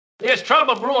There's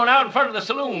trouble brewing out in front of the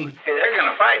saloon. Hey, they're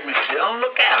gonna fight me, Bill.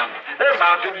 Look at them. They're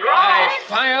about to draw. I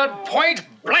fired point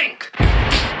blank.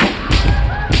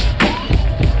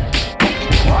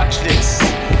 Watch this.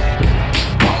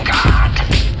 Oh, God.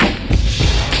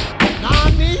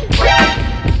 Nani?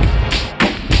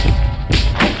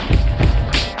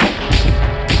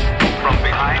 From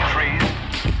behind trees.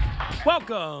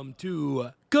 Welcome to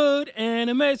Good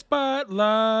Anime Spotlight,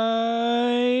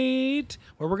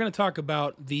 where we're going to talk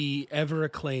about the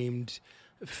ever-acclaimed,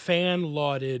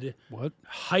 fan-lauded,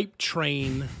 hype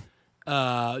train,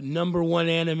 number one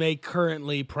anime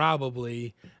currently,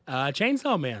 probably,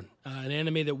 Chainsaw Man, an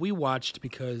anime that we watched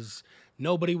because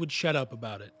nobody would shut up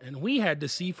about it, and we had to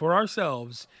see for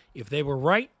ourselves if they were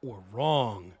right or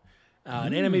wrong.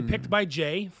 An anime picked by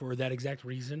Jay for that exact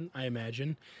reason, I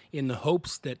imagine, in the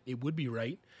hopes that it would be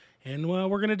right. And we're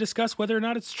going to discuss whether or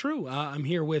not it's true. I'm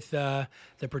here with the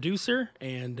producer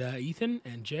and Ethan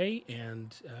and Jay,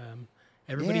 and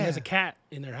everybody has a cat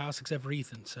in their house except for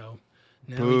Ethan. So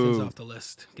now Ethan's off the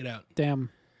list. Get out. Damn.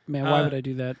 Man, why would I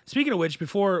do that? Speaking of which,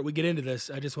 before we get into this,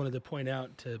 I just wanted to point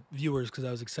out to viewers, because I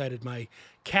was excited, my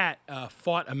cat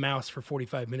fought a mouse for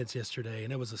 45 minutes yesterday,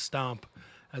 and it was a stomp.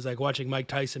 I was like watching Mike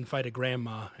Tyson fight a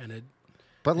grandma, and it.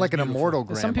 But like an immortal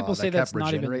grandma. Some people say that's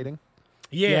not regenerating.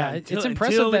 Yeah, it's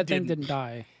impressive that thing didn't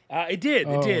die. It did.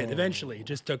 It did. Eventually, it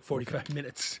just took 45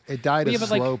 minutes. It died a but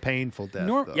like, slow, painful death.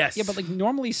 Though. Yes. Yeah, but like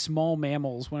normally small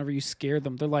mammals, whenever you scare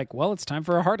them, they're like, "Well, it's time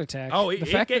for a heart attack." Oh, it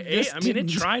tried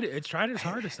its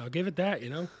hardest. I'll give it that.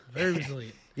 Very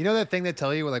resilient. You know that thing they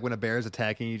tell you, like when a bear is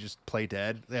attacking you, just play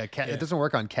dead. Yeah, It doesn't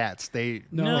work on cats.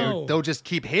 They'll just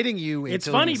keep hitting you. It's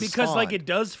until funny you because spawn. like it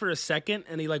does for a second,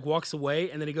 and he like walks away,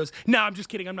 and then he goes, "No, I'm just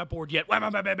kidding. I'm not bored yet." Bam,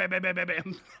 bam, bam, bam, bam, bam,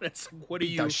 bam. That's what are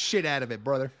Beat you? the shit out of it,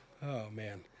 brother. Oh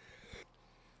man.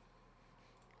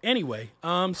 Anyway,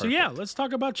 so yeah, let's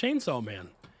talk about Chainsaw Man.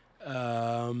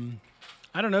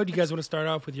 I don't know. Do you guys want to start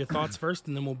off with your thoughts first,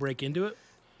 and then we'll break into it?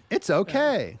 It's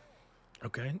okay.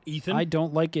 Okay, Ethan. I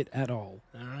don't like it at all.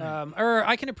 All right. Or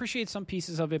I can appreciate some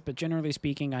pieces of it, but generally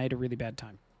speaking, I had a really bad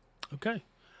time. Okay.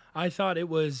 I thought it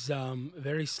was a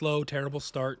very slow, terrible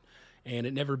start, and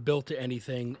it never built to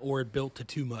anything, or it built to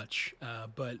too much.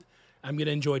 But I'm going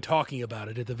to enjoy talking about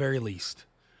it at the very least.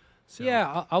 So,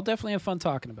 Yeah, I'll definitely have fun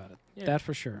talking about it. Yeah. That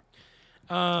for sure.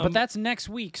 But that's next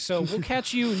week, so we'll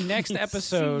catch you next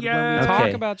episode ya. when we talk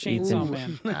Okay. about Chainsaw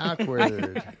Man.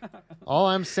 Awkward. All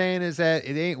I'm saying is that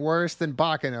it ain't worse than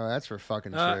Bakano. That's for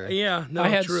fucking sure. Yeah, no, I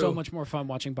had true. so much more fun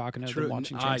watching Bakano True. than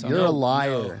watching I- Chainsaw You're Man. a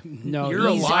liar. No, You're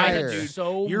a he's liar, had dude.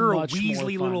 so You're a much more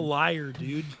Weasley fun. little liar,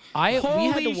 dude. We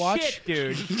had to watch, shit,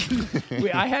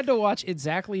 dude. I had to watch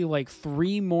exactly like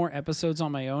 3 more episodes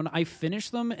on my own. I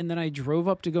finished them, and then I drove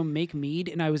up to go make mead,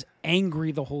 and I was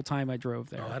angry the whole time I drove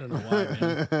there. I don't know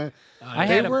why, man. I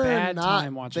had a bad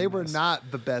time watching They were this.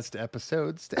 not the best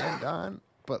episodes to end on,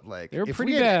 but like They were if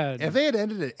pretty we had- bad. If they had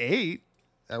ended at 8,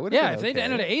 that would have Yeah, been if they'd okay.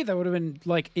 ended at 8, that would have been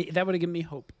like that would have given me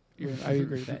hope. I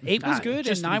agree with that. 8 was good,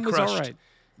 just and to be 9 was all crushed. right.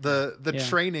 The Yeah.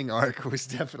 training arc was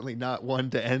definitely not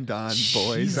one to end on,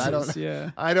 boys. I Jesus, don't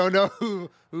yeah. I don't know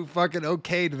who fucking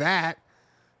okayed that.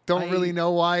 Don't really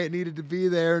know why it needed to be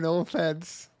there. No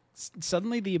offense.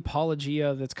 Suddenly the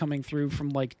apologia that's coming through from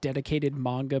like dedicated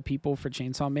manga people for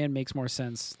Chainsaw Man makes more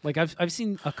sense. Like I've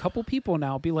seen a couple people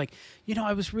now be like,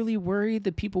 I was really worried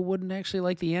that people wouldn't actually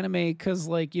like the anime because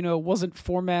like, it wasn't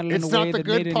formatted It's in a not way the that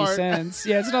good made part. any sense.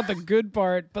 Yeah, it's not the good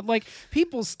part, but like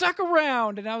people stuck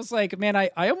around, and I was like, man, I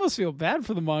almost feel bad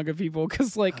for the manga people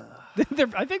because like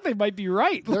I think they might be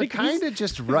right. They're Like, kind of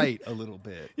just right a little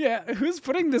bit. yeah, who's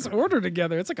putting this order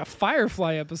together? It's like a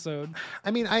Firefly episode. I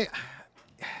mean,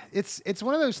 it's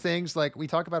one of those things like we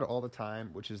talk about it all the time,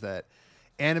 which is that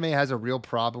anime has a real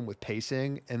problem with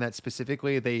pacing, and that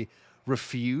specifically they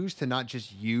refuse to not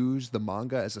just use the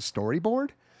manga as a storyboard.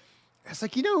 It's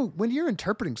like, when you're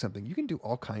interpreting something, you can do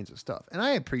all kinds of stuff. And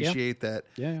I appreciate that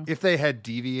Yeah. if they had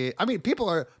deviated. I mean, people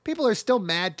are still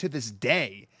mad to this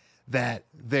day that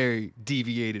they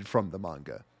deviated from the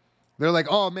manga. They're like,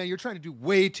 oh, man, you're trying to do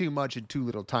way too much in too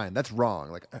little time. That's wrong.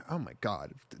 Like, oh, my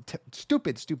God.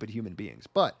 Stupid human beings.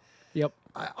 But Yep.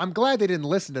 I'm glad they didn't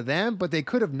listen to them, but they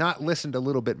could have not listened a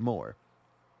little bit more.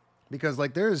 Because,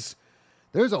 like, there's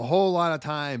a whole lot of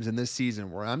times in this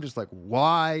season where I'm just like,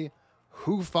 why?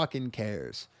 Who fucking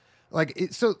cares? Like,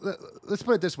 so let's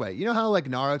put it this way. You know how, like,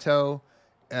 Naruto,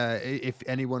 if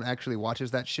anyone actually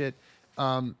watches that shit,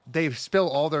 they spill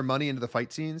all their money into the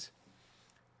fight scenes?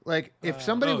 Like, if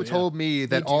somebody yeah. told me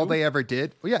that They all do? they ever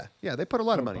did, well, yeah, they put a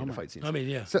lot of money into bummer. fight scenes. I mean,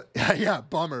 yeah. So yeah,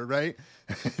 bummer, right?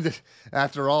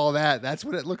 After all that, that's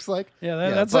what it looks like. Yeah,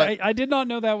 that's. but, I did not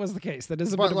know that was the case. That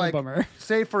is a bit but of like, a bummer.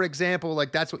 say for example,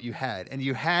 like that's what you had, and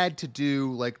you had to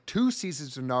do like 2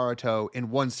 seasons of Naruto in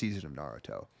 1 season of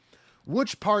Naruto.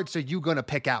 Which parts are you gonna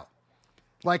pick out?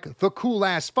 Like the cool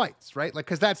ass fights, right? Like,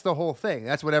 because that's the whole thing.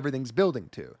 That's what everything's building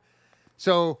to.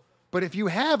 So, but if you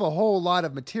have a whole lot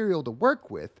of material to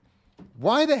work with,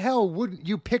 why the hell wouldn't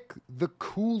you pick the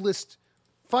coolest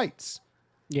fights?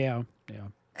 Yeah.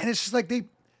 And it's just like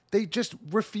they just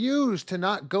refuse to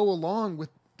not go along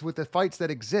with the fights that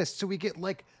exist. So we get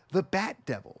like the Bat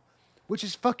Devil, which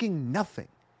is fucking nothing.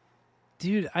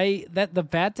 Dude, the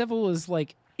Bat Devil is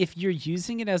like, if you're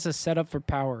using it as a setup for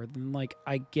power, then like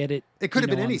I get it. It could have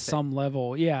been on anything. some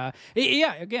level. Yeah.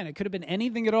 Yeah. Again, it could have been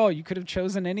anything at all. You could have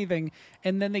chosen anything,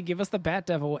 and then they give us the Bat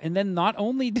Devil, and then not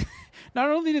only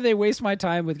do they waste my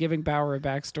time with giving power a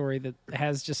backstory that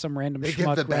has just some random They give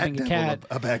schmuck the Bat riding a cat.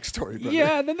 Devil a backstory. Brother.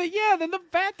 Yeah. Then the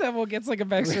Bat Devil gets like a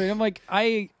backstory. I'm like,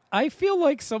 I feel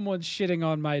like someone's shitting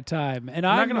on my time, and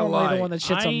I'm not gonna normally lie, the one that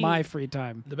shits on my free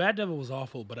time. The Bat Devil was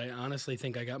awful, but I honestly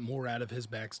think I got more out of his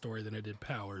backstory than I did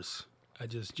Powers. I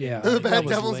just Yeah. The That Bat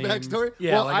was Devil's lame. backstory?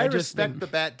 Yeah, well, like, I I just respect think- the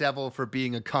Bat Devil for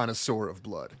being a connoisseur of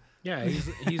blood. Yeah,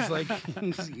 he's like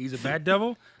he's a bad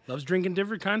devil, loves drinking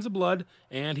different kinds of blood,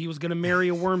 and he was going to marry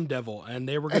a worm devil, and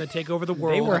they were going to take over the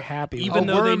world. They were happy. even A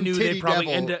though they worm knew titty they'd probably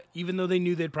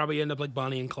devil. end up like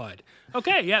Bonnie and Clyde.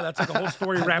 Okay, yeah, that's like a whole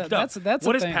story wrapped up. That's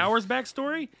What a is thing. Power's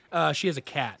backstory? She has a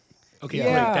cat. Okay, Yeah.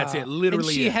 great. That's it. Literally,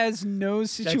 and she it. has no it.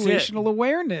 situational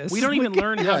awareness. We don't even Like,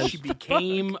 learn how she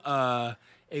became a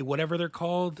whatever they're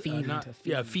called. Fiend.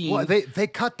 Fiend. Well, they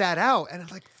cut that out, and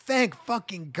it's like, thank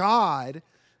fucking God.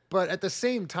 But at the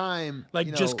same time, Like,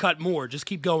 you know, just cut more. Just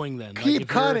keep going then. Like, Keep if you're-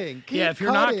 cutting, keep if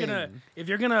you're not gonna, cutting. if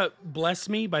you're gonna bless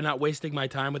me by not wasting my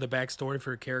time with a backstory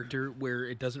for a character where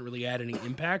it doesn't really add any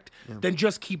impact, then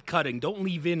just keep cutting. Don't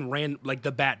leave in like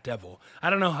the Bat Devil. I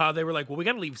don't know how they were like, well, we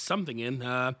got to leave something in.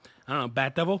 I don't know,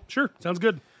 Bat Devil. Sure, sounds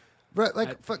good. Right,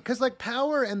 like, because like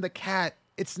Power and the cat,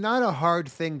 it's not a hard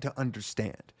thing to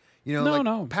understand. You know, No, like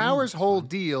no. Power's whole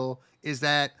deal is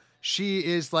that she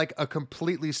is like a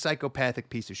completely psychopathic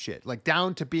piece of shit, like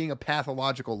down to being a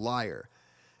pathological liar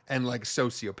and like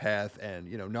sociopath and,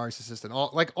 you know, narcissist and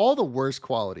all the worst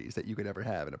qualities that you could ever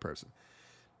have in a person.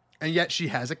 And yet she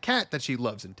has a cat that she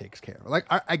loves and takes care of. Like,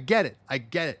 I get it. I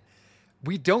get it.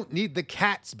 We don't need the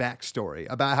cat's backstory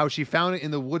about how she found it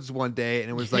in the woods one day and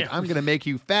it was like, Yeah. I'm going to make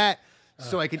you fat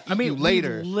so I can eat you we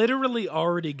later. literally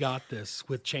already got this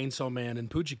with Chainsaw Man and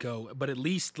Puchiko, but at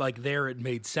least like there it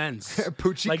made sense.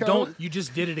 Puchiko? Like, you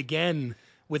just did it again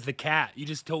with the cat. You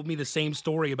just told me the same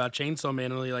story about Chainsaw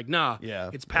Man, and you're like, nah,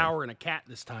 Yeah, it's Power and a cat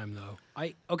this time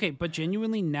though. Okay, but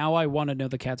genuinely now I want to know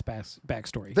the cat's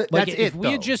backstory. That's like if it,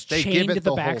 we had though. just They give chained it the the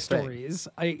whole thing. backstories,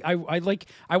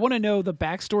 I want to know the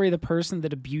backstory of the person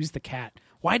that abused the cat.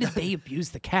 Why did they abuse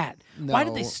the cat? Why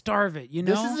did they No. starve it? You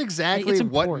know, This is exactly It's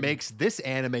what important. makes this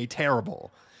anime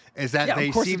terrible. Is that Yeah, of they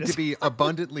course seem it to is. be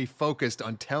abundantly focused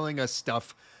on telling us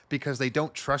stuff because they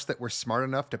don't trust that we're smart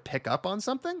enough to pick up on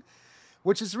something,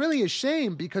 which is really a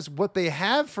shame because what they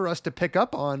have for us to pick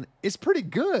up on is pretty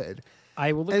good.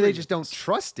 I will, And they agree just with don't this.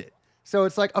 trust it. So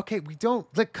it's like, okay, we don't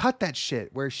cut that shit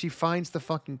where she finds the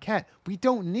fucking cat. We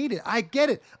don't need it. I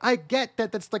get it. I get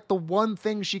that that's like the one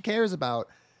thing she cares about.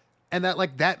 And that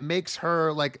like that makes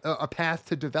her like a path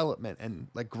to development and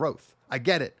like growth. I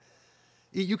get it.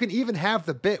 You can even have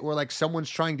the bit where like someone's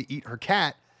trying to eat her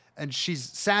cat and she's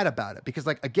sad about it because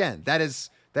like again, that is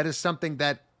something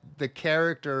that the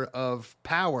character of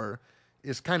Power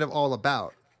is kind of all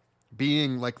about,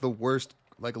 being like the worst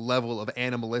like level of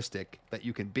animalistic that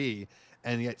you can be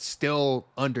and yet still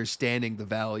understanding the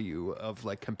value of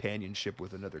like companionship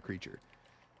with another creature.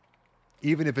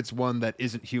 Even if it's one that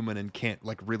isn't human and can't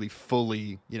like really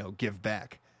fully, you know, give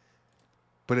back.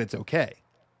 But it's okay.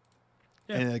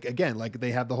 Yeah. And like again, like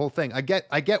they have the whole thing. I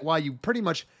get why you pretty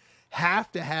much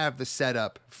have to have the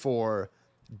setup for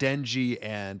Denji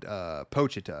and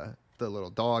Pochita, the little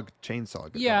dog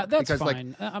chainsaw. Yeah, dog, that's because,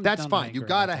 like, fine. that's I fine. You agree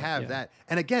gotta with that, have yeah. that.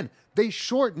 And again, they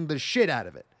shortened the shit out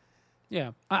of it.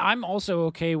 Yeah, I'm also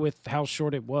okay with how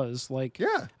short it was. Like,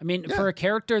 Yeah, I mean, yeah. for a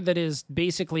character that is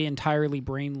basically entirely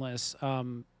brainless,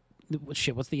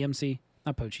 what's the MC?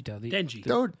 Not Pochito. The Denji.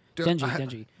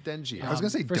 Denji. I was gonna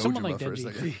say for someone Dojima like for a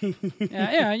Denji. second.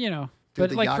 Yeah, you know. Dude, But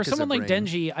the like for Yakuza someone like brain.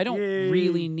 Denji, I don't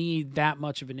really need that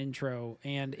much of an intro.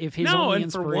 And if his No, only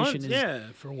and for inspiration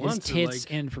once, for once, is tits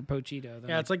like, and for Pochito, then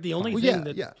yeah, it's like the only Well, thing yeah,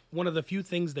 that yeah. one of the few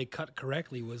things they cut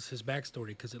correctly was his backstory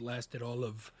because it lasted all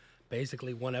of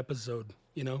basically one episode.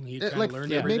 You know, you It, kind of learned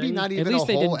maybe everything. not even least a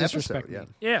they whole didn't episode. disrespect me.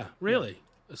 Yeah, really.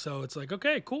 So it's like,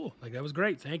 okay, cool. Like, that was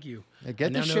great. Thank you. Yeah, get I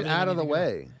now this know shit that out I of the need to go.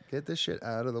 way. Get this shit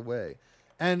out of the way.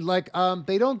 And like,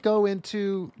 they don't go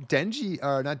into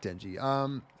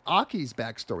Aki's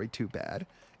backstory too bad.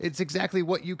 It's exactly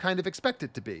what you kind of expect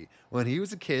it to be. When he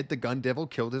was a kid, the gun devil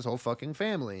killed his whole fucking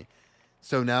family.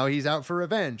 So now he's out for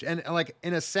revenge. And like,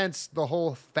 in a sense, the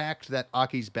whole fact that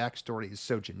Aki's backstory is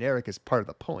so generic is part of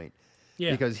the point.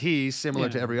 Yeah. Because he, similar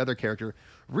to every other character,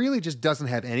 really just doesn't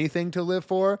have anything to live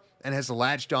for and has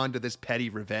latched on to this petty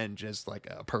revenge as like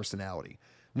a personality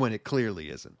when it clearly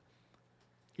isn't.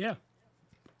 Yeah.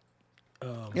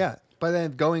 Yeah. But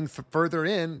then going further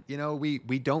in, you know, we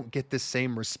don't get the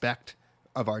same respect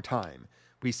of our time.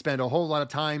 We spend a whole lot of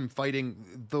time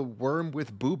fighting the worm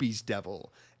with boobies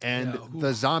devil and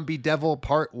the zombie devil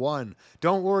part 1.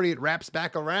 Don't worry, it wraps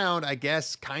back around, I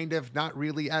guess, kind of, not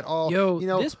really at all. Yo, you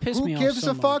know, this pissed me who off gives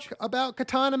so a fuck much. about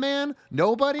Katana Man?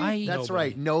 Nobody? That's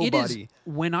right, It nobody. is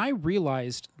when I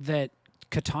realized that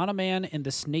Katana Man and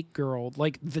the Snake Girl,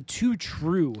 like the two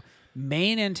true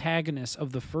main antagonists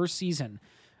of the first season,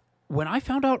 when I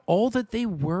found out all that they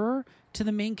were to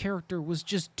the main character was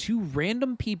just two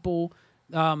random people.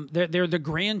 They're the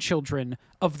grandchildren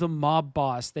of the mob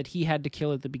boss that he had to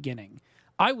kill at the beginning.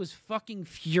 I was fucking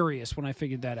furious when I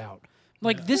figured that out.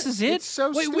 Like, this is it? It's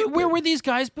so wait, stupid. where were these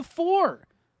guys before?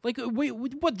 Like, wait,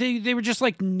 what? They were just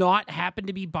like not happened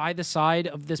to be by the side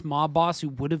of this mob boss who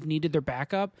would have needed their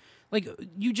backup. Like,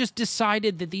 you just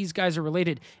decided that these guys are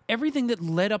related. Everything that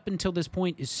led up until this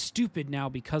point is stupid now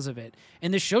because of it.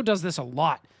 And this show does this a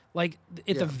lot. Like,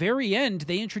 at the very end,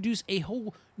 they introduce a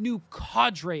whole new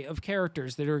cadre of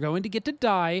characters that are going to get to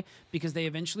die because they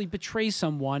eventually betray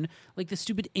someone, like the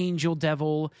stupid angel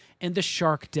devil and the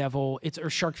shark devil. Or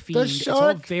shark fiend. It's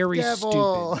all very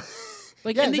devil. stupid.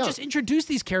 Like, Yeah, and they no. just introduce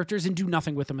these characters and do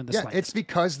nothing with them in the Yeah, slightest. it's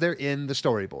because they're in the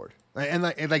storyboard. Right? And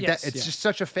like Yes, that, it's yeah. just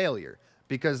such a failure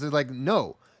because they're like,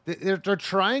 no. They're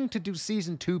trying to do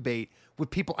season 2 bait with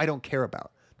people I don't care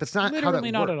about. That's not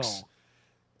Literally how that not works. at all.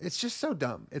 It's just so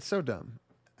dumb. It's so dumb.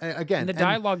 Again, And the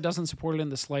dialogue doesn't support it in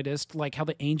the slightest. Like how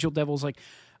the angel devil's like,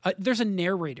 there's a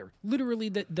narrator. Literally,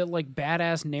 the like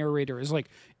badass narrator is like,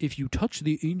 if you touch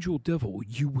the angel devil,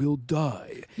 you will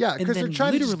die. Yeah, And because they're then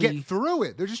trying to just literally- get through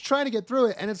it. They're just trying to get through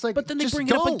it, and it's like, But then they just bring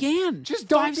it up don't. again. Just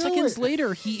don't 5 do seconds it.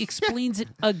 later, he explains it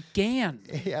again.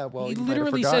 Yeah, well, he you might have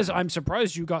literally says, forgotten. "I'm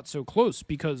surprised you got so close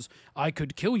because I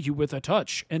could kill you with a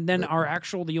touch." And then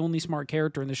the only smart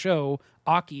character in the show,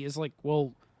 Aki, is like,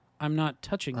 "Well, I'm not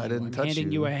touching you. didn't I'm touch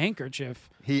handing you." you a handkerchief."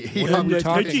 He What are you put his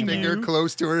talking finger you?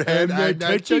 close to her head. I'm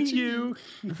not touching you.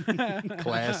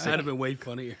 Classic. That'd have been way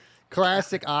funnier.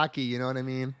 Classic Aki, you know what I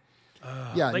mean?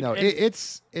 Yeah, like, no, and-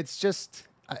 it's just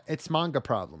it's manga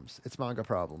problems. It's manga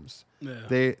problems.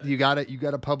 Yeah. You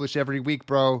gotta publish every week,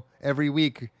 bro. Every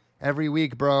week,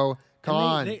 bro. Come And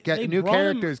on, they get new brought 'em-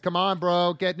 characters. Come on,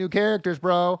 bro. Get new characters,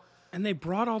 bro. And they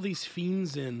brought all these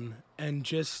fiends in and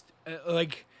just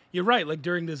like, you're right, like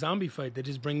during the zombie fight, they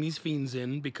just bring these fiends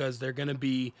in because they're going to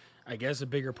be, I guess, a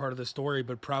bigger part of the story,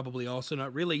 but probably also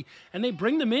not really. And they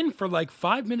bring them in for like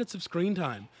 5 minutes of screen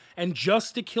time and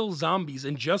just to kill zombies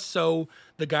and just so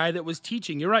the guy that was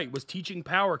teaching, you're right, was teaching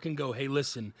power can go, hey,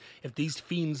 listen, if these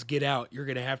fiends get out, you're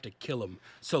going to have to kill them.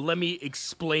 So let me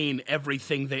explain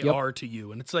everything they are to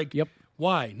you. And it's like,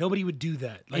 why? Nobody would do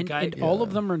that. Like And all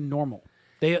of them are normal.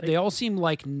 They all seem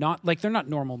like they're not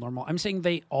normal. I'm saying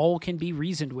they all can be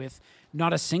reasoned with.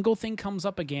 Not a single thing comes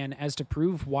up again as to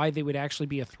prove why they would actually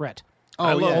be a threat.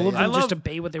 Oh, yeah, all of yeah. them just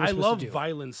obey what they were supposed to do. I love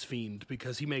Violence Fiend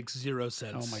because he makes zero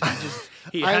sense. Oh my God.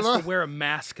 He I has love- to wear a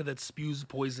mask that spews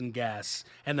poison gas,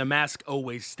 and the mask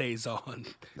always stays on.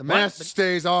 The mask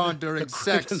stays on during The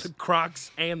sex.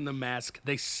 Crocs and the mask,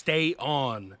 they stay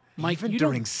on. Mike, Even you don't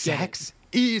during get sex?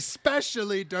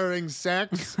 Especially during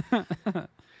sex.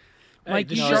 Like,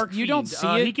 the you shark just- you don't fiend,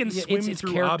 see it. He can Yeah, swim it's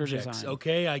through character objects. design.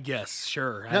 Okay, I guess.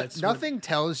 Sure. No- That's what- nothing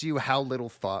tells you how little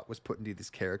thought was put into these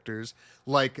characters,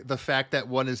 like the fact that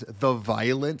one is the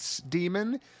violence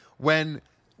demon when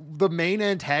the main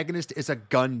antagonist is a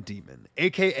gun demon,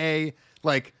 aka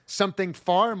like something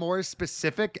far more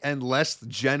specific and less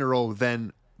general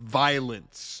than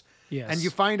violence. Yes. And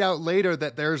you find out later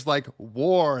that there's like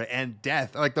war and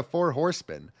death, like the 4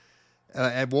 horsemen,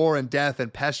 and war and death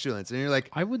and pestilence, and you're like,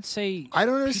 I would say I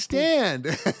don't understand.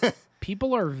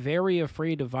 people are very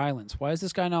afraid of violence. Why is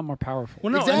this guy not more powerful?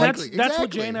 Well, no, Exactly, and that's what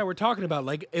exactly. Jay and I were talking about.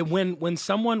 Like when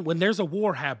there's a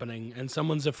war happening and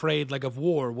someone's afraid like of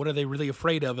war, what are they really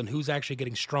afraid of, and who's actually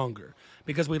getting stronger?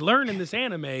 Because we learn in this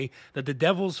anime that the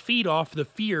devils feed off the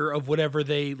fear of whatever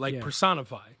they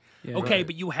personify. Yeah. Okay,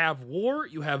 but you have war,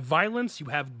 you have violence, you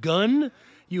have gun,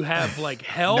 you have like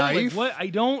hell. Knife? Like what? I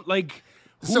don't like.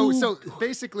 So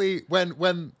basically,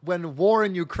 when war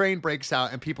in Ukraine breaks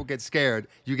out and people get scared,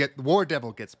 you get War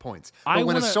Devil gets points. But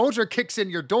when a soldier kicks in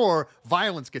your door,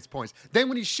 violence gets points. Then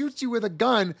when he shoots you with a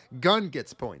gun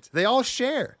gets points. They all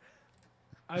share.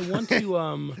 I want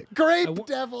to Grape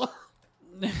Devil.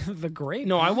 The grape.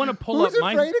 No, I want to pull Who's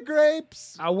up afraid of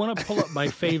grapes? I want to pull up my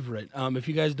favorite. If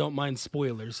you guys don't mind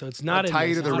spoilers, so it's not I'll tie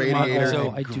you to the radiator So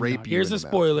and I do grape not. you here's in a the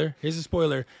mouth. spoiler. Here's a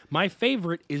spoiler. My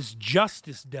favorite is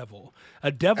Justice Devil, a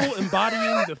devil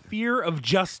embodying the fear of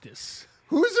justice.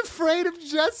 Who's afraid of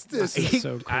justice? That's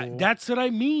so cool. That's what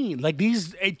I mean. Like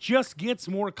these, it just gets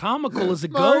more comical as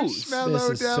it goes. Marshmallow This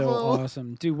is so Devil.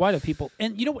 awesome. Dude, why do people...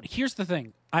 And you know what? Here's the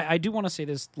thing. I do want to say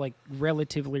this like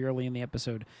relatively early in the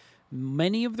episode.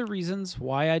 Many of the reasons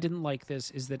why I didn't like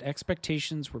this is that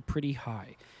expectations were pretty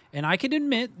high. And I can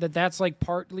admit that that's like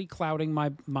partly clouding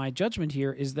my judgment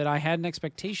here is that I had an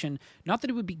expectation, not that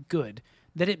it would be good,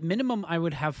 that at minimum I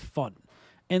would have fun.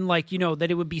 And like, you know,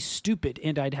 that it would be stupid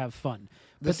and I'd have fun.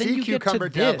 The But then sea you get to cucumber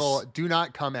this. devil, do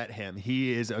not come at him.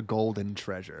 He is a golden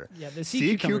treasure. Yeah, the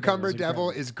sea cucumber devil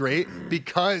devil is great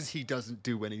because he doesn't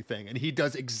do anything. And he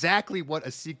does exactly what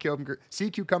a sea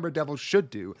cucumber devil should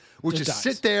do, which Just is dies.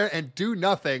 sit there and do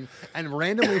nothing and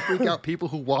randomly freak out people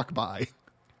who walk by.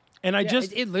 And I Yeah,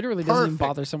 just, it literally doesn't even Perfect.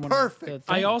 bother someone. Perfect.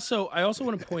 I also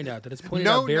want to point out that it's pointed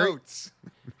No out very, notes.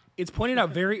 it's pointed out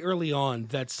very early on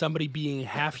that somebody being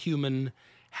half human,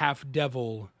 half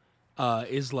devil,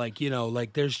 is like, you know,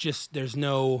 like there's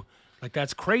no, like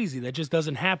that's crazy. That just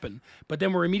doesn't happen. But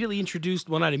then we're immediately introduced,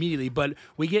 well, not immediately, but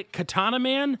we get Katana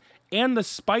Man and the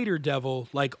Spider Devil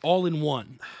like all in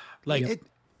one. Like It,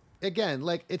 again,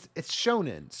 like it's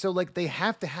shonen, so like they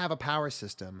have to have a power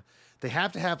system. They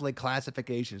have to have like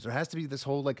classifications. There has to be this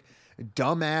whole like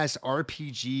dumbass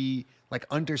RPG like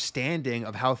understanding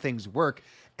of how things work.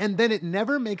 And then it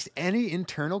never makes any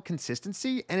internal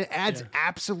consistency, and it adds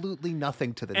absolutely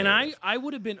nothing to the And narrative. I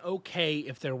would have been okay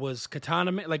if there was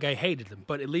Katana Man. Like, I hated them.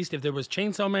 But at least if there was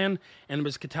Chainsaw Man and there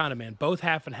was Katana Man, both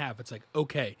half and half, it's like,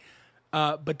 okay.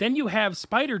 But then you have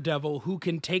Spider Devil who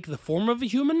can take the form of a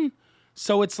human.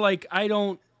 So it's like, I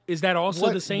don't... Is that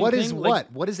also the same what thing? is Like,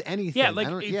 what? What is anything? Yeah, I like,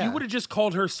 don't- if yeah. you would have just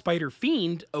called her Spider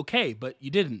Fiend, okay, but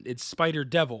you didn't. It's Spider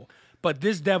Devil. But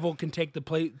this devil can take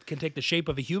the shape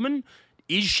of a human.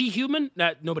 Is she human?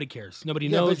 Nobody cares. Nobody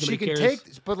Yeah, knows. but she Nobody can cares.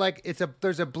 take. But like,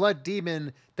 there's a blood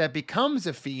demon that becomes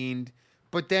a fiend,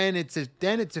 but then it's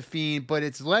a fiend, but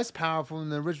it's less powerful than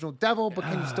the original devil. But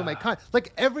can you still make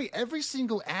like every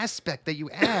single aspect that you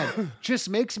add just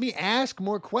makes me ask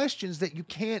more questions that you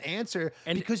can't answer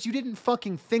because you didn't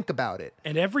fucking think about it.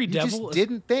 And every You devil just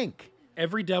didn't think.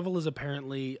 Every devil is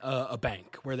apparently a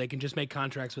bank where they can just make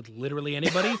contracts with literally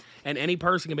anybody, and any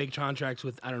person can make contracts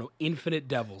with, I don't know, infinite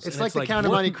devils. It's And like the Count of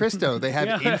what- Monte Cristo. They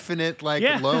have Yeah. infinite like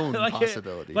Yeah, loan like,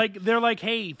 possibility. Like they're like,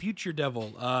 hey, future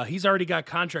devil, he's already got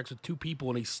contracts with 2 people,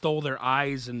 and he stole their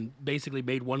eyes and basically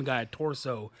made one guy a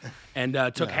torso, and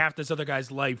took half this other guy's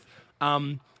life.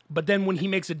 But then when he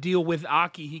makes a deal with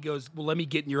Aki, he goes, well, let me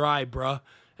get in your eye, bruh.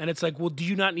 And it's like, well, do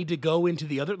you not need to go into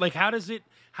the other? Like, how does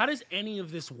any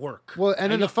of this work? Well,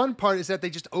 and then the fun part is that they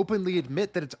just openly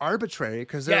admit that it's arbitrary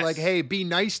because they're Yes. like, hey, be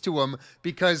nice to him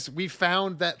because we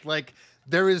found that like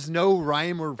there is no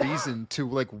rhyme or reason to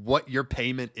like what your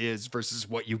payment is versus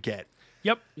what you get.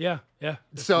 Yep. Yeah. Yeah.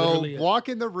 That's So literally it. walk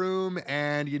in the room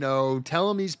and, you know,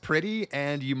 tell him he's pretty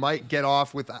and you might get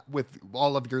off with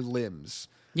all of your limbs.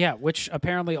 Yeah, which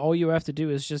apparently all you have to do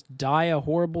is just die a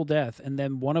horrible death, and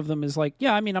then one of them is like,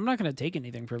 "Yeah, I mean, I'm not going to take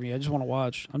anything from you. I just want to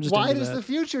watch. I'm just." Why into does that. the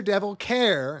future devil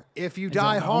care if you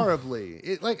die know. horribly?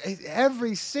 It like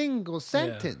every single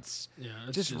sentence Yeah,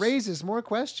 it's just just- raises more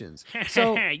questions.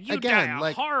 So you again, die a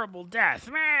like horrible death.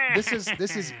 this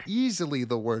is easily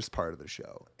the worst part of the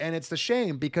show, and it's the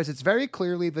shame because it's very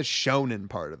clearly the shonen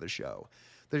part of the show.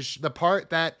 The part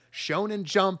that Shonen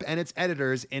Jump and its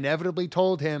editors inevitably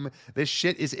told him this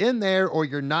shit is in there or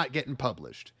you're not getting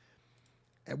published.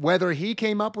 Whether he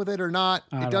came up with it or not,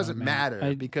 I it don't doesn't know, man.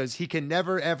 matter because he can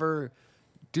never ever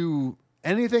do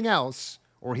anything else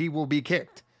or he will be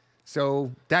kicked.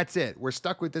 So that's it. We're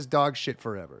stuck with this dog shit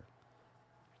forever.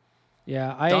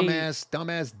 Yeah,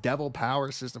 Dumbass devil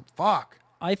power system. Fuck.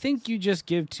 I think you just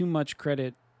give too much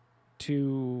credit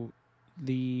to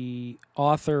the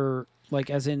author, like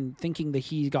as in thinking that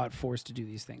he got forced to do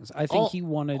these things. I think he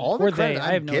wanted, all the or credit they. I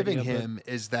I'm have no giving idea, but- him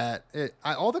is that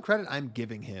all the credit I'm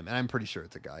giving him, and I'm pretty sure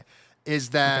it's a guy, is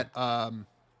that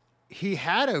he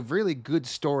had a really good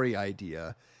story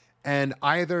idea, and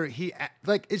either he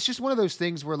like it's just one of those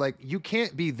things where like you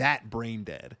can't be that brain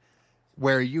dead.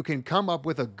 where you can come up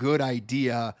with a good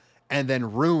idea and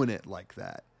then ruin it like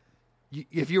that.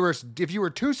 If you were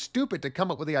too stupid to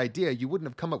come up with the idea, you wouldn't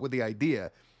have come up with the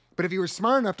idea. But if you were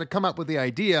smart enough to come up with the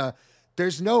idea,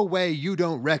 there's no way you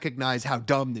don't recognize how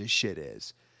dumb this shit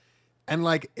is. And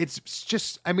like, it's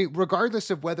just, I mean, regardless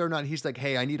of whether or not he's like,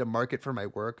 hey, I need a market for my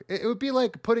work, it would be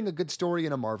like putting a good story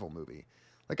in a Marvel movie.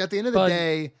 Like at the end of the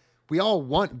day, we all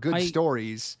want good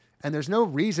stories, and there's no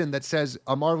reason that says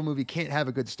a Marvel movie can't have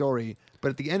a good story. But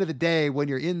at the end of the day, when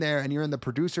you're in there and you're in the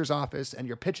producer's office and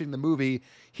you're pitching the movie,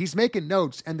 he's making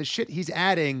notes, and the shit he's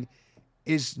adding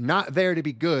is not there to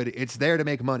be good. It's there to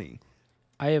make money.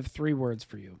 I have 3 words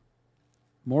for you.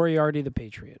 Moriarty the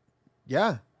Patriot.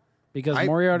 Yeah. Because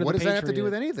Moriarty what the does Patriot... that have to do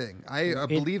with anything? I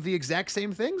believe the exact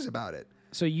same things about it.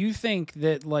 So you think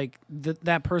that like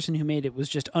that person who made it was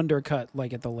just undercut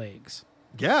like at the legs?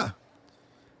 Yeah.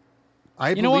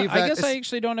 I guess I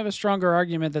actually don't have a stronger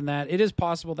argument than that. It is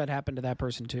possible that happened to that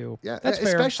person too. Yeah, that's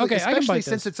fair. Especially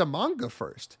since it's a manga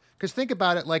first. Because think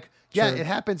about it, like, yeah, it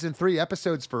happens in 3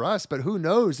 episodes for us, but who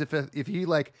knows if he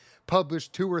like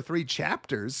published 2 or 3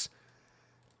 chapters,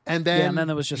 and then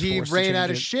that was just he ran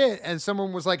out of shit, and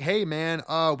someone was like, "Hey, man,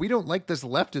 we don't like this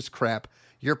leftist crap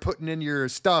you're putting in your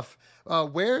stuff.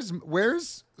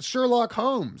 Where's Sherlock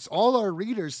Holmes? All our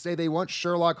readers say they want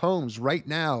Sherlock Holmes right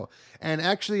now. And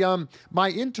actually, my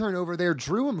intern over there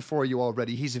drew him for you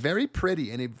already. He's very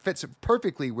pretty, and he fits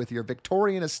perfectly with your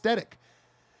Victorian aesthetic."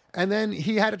 And then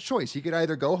he had a choice. He could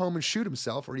either go home and shoot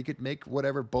himself, or he could make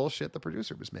whatever bullshit the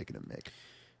producer was making him make.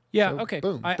 Yeah, so, okay.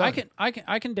 Boom, I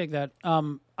can dig that.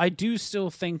 I do still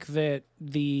think that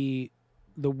the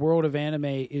world of anime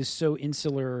is so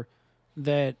insular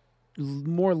that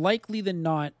more likely than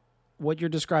not, what you're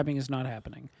describing is not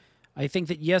happening. I think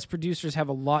that, yes, producers have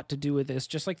a lot to do with this,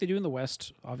 just like they do in the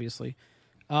West, obviously.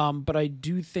 But I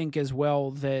do think as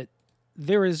well that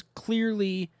there is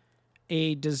clearly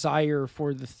a desire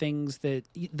for the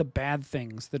bad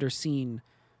things that are seen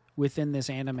within this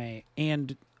anime,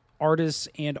 and artists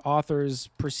and authors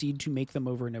proceed to make them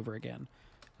over and over again.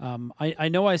 I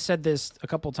know I said this a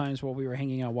couple times while we were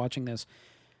hanging out watching this.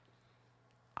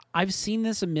 I've seen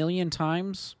this a million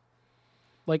times.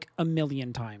 Like a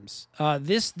million times.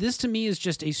 This to me is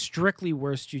just a strictly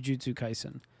worse Jujutsu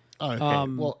Kaisen. Oh,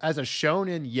 okay. Well, as a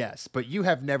shonen, yes, but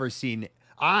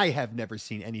I have never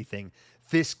seen anything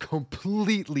this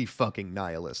completely fucking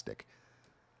nihilistic.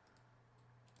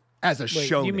 As a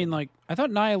shonen. You mean like, I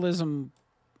thought nihilism,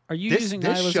 are you using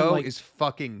nihilism? This show is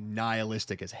fucking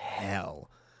nihilistic as hell.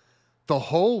 The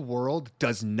whole world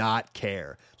does not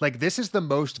care. Like, this is the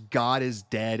most God is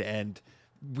dead and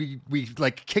we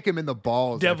like kick him in the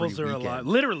balls. Devils every are weekend. alive.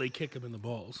 Literally kick him in the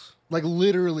balls. Like,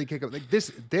 literally kick him. Like,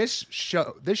 this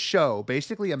show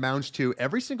basically amounts to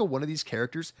every single one of these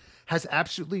characters has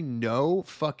absolutely no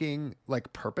fucking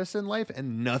like purpose in life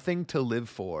and nothing to live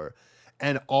for.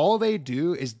 And all they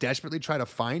do is desperately try to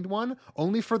find one,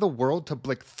 only for the world to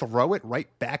like throw it right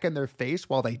back in their face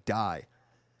while they die.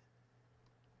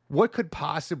 What could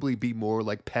possibly be more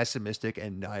like pessimistic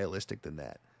and nihilistic than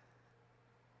that?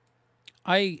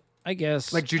 I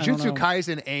guess like Jujutsu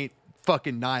Kaisen ain't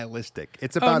fucking nihilistic.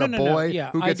 It's about a boy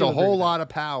Yeah, who gets a whole lot of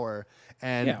power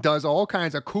and does all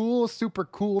kinds of cool, super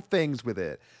cool things with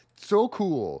it. So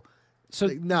cool. So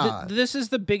like, this is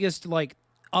the biggest, like,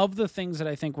 of the things that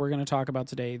I think we're going to talk about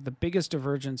today, the biggest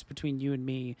divergence between you and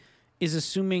me is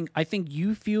assuming I think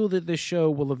you feel that this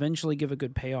show will eventually give a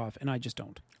good payoff, and I just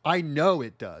don't. I know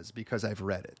it does because I've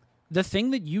read it. The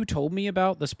thing that you told me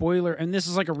about, the spoiler, and this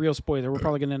is like a real spoiler, we're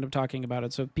probably going to end up talking about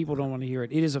it, so if people don't want to hear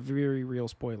it, it is a very real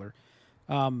spoiler.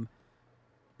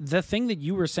 The thing that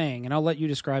you were saying, and I'll let you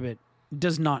describe it,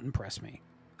 does not impress me.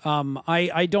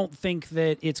 I don't think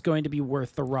that it's going to be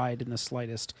worth the ride in the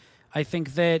slightest. I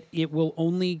think that it will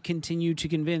only continue to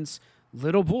convince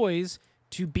little boys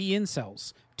to be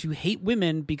incels, to hate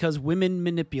women because women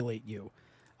manipulate you.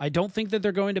 I don't think that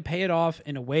they're going to pay it off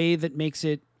in a way that makes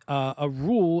it a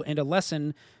rule and a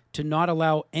lesson to not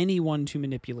allow anyone to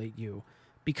manipulate you,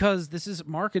 because this is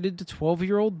marketed to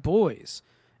 12-year-old boys.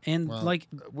 And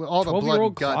all the blood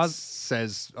and guts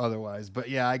says otherwise, but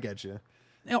yeah, I get you.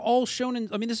 All shonen.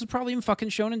 I mean, this is probably in fucking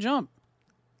Shonen Jump.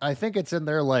 I think it's in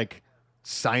their like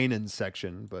seinen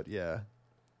section, but yeah.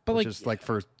 But like, just like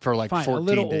for like fine,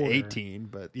 14 to 18,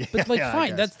 but yeah. But like, yeah,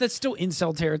 fine, that's still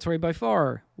incel territory by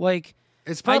far. Like,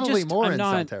 it's probably more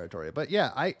incel territory, but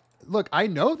yeah, I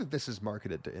know that this is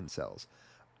marketed to incels.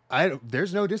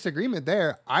 There's no disagreement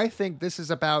there. I think this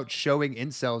is about showing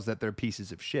incels that they're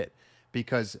pieces of shit,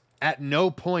 because at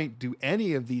no point do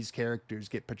any of these characters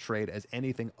get portrayed as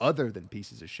anything other than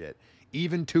pieces of shit,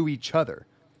 even to each other.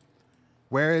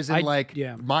 Whereas in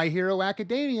My Hero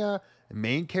Academia,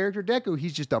 Main character Deku,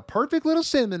 he's just a perfect little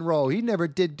cinnamon roll. He never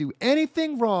did do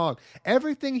anything wrong.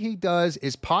 Everything he does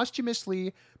is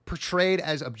posthumously portrayed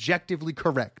as objectively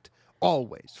correct.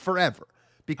 Always, forever.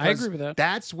 Because I agree with that.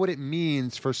 That's what it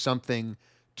means for something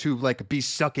to like be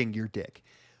sucking your dick.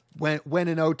 When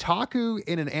an otaku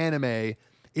in an anime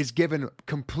is given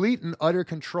complete and utter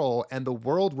control and the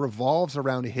world revolves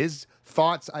around his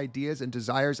thoughts, ideas, and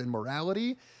desires and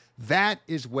morality, that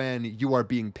is when you are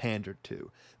being pandered to.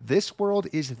 This world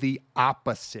is the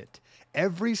opposite.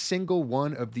 Every single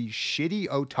one of these shitty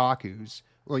otakus,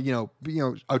 or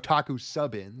otaku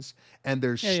sub-ins, and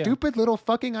their stupid little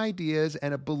fucking ideas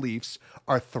and beliefs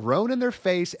are thrown in their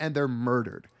face and they're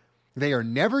murdered. They are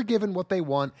never given what they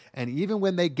want, and even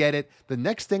when they get it, the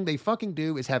next thing they fucking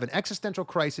do is have an existential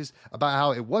crisis about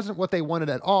how it wasn't what they wanted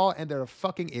at all, and they're a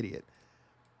fucking idiot.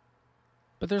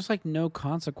 But there's like no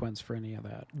consequence for any of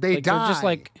that. They like, die. They're just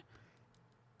like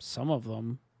some of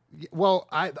them. Well,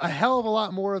 a hell of a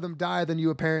lot more of them die than you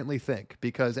apparently think,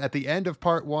 because at the end of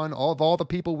part 1, all the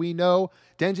people we know,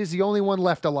 Denji's the only one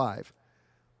left alive.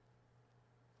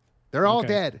 They're all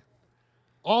dead.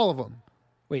 All of them.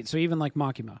 Wait, so even like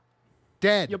Makima?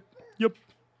 Dead. Yep.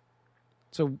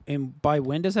 So, and by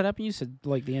when does that happen? You said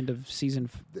like the end of season.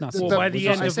 Not season. Well, by the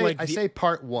end I of say, like I the- say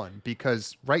part 1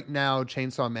 because right now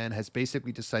Chainsaw Man has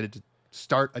basically decided to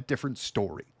start a different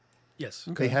story. Yes.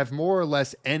 They have more or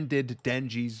less ended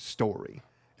Denji's story,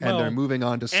 and they're Well, moving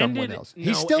on to someone ended- else. no,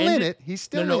 He's still in ended- it. He's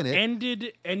still in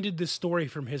it. Ended the story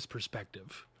from his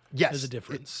perspective. Yes, There's a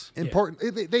difference. Yeah. Important.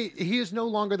 He is no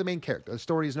longer the main character. The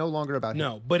story is no longer about him.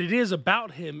 No, but it is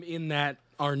about him in that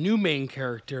our new main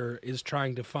character is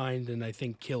trying to find and I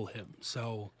think kill him.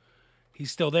 So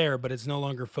he's still there, but it's no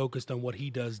longer focused on what he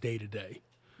does day to day.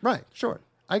 Right, sure.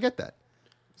 I get that.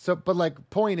 So, but like,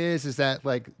 point is that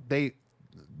like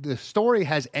the story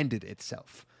has ended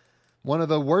itself. One of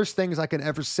the worst things I can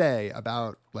ever say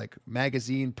about like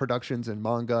magazine productions and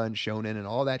manga and shonen and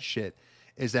all that shit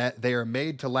is that they are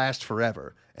made to last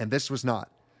forever. And this was not.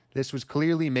 This was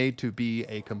clearly made to be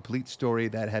a complete story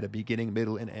that had a beginning,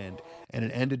 middle, and end. And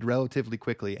it ended relatively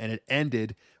quickly. And it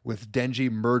ended with Denji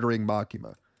murdering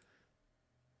Makima.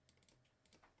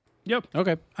 Yep.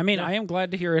 Okay. I mean, I am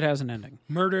glad to hear it has an ending.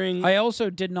 Murdering. I also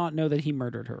did not know that he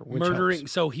murdered her. Which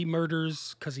helps. So he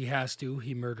murders because he has to.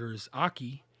 He murders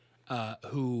Aki,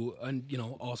 who,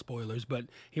 all spoilers, but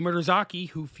he murders Aki,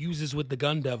 who fuses with the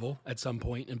Gun Devil at some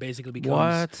point and basically becomes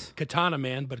What? Katana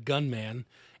Man, but Gun Man.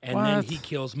 And then What? he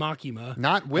kills Makima.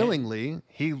 Not willingly.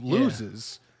 He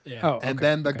loses. Yeah. Oh, And okay,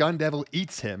 then the okay. Gun Devil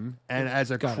eats him, and as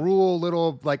a Got it. cruel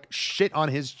little like shit on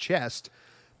his chest,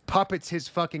 puppets his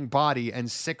fucking body and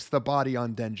sicks the body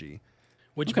on Denji.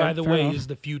 Which, Okay, by the fair way, enough. is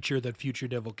the future that Future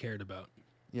Devil cared about.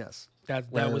 Yes. That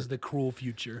Where- was the cruel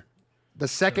future. The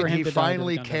second For him he to die to the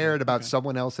finally Gun Devil. cared about Okay.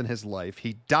 someone else in his life,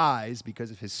 he dies because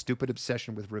of his stupid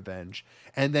obsession with revenge,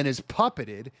 and then is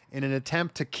puppeted in an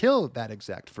attempt to kill that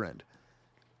exact friend.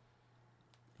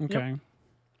 Okay.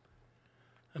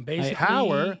 And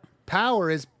basically, Power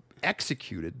is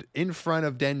executed in front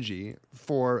of Denji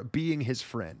for being his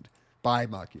friend by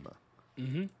Makima.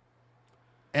 Mm-hmm.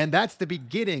 And that's the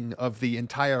beginning of the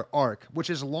entire arc, which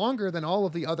is longer than all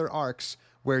of the other arcs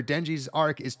where Denji's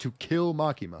arc is to kill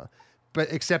Makima,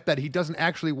 but except that he doesn't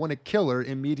actually want to kill her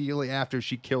immediately after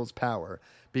she kills Power,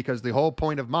 because the whole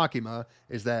point of Makima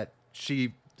is that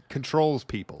she controls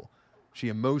people. She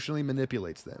emotionally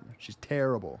manipulates them. She's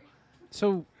terrible.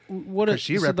 So what? Because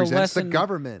she so represents the lesson,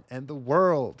 government and the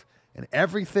world and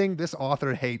everything this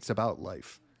author hates about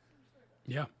life.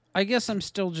 yeah. I guess I'm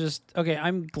still just okay.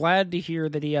 I'm glad to hear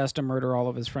that he has to murder all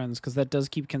of his friends because that does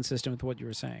keep consistent with what you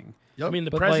were saying. Yep. I mean,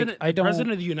 the But, like, president, I the don't-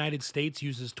 president of the United States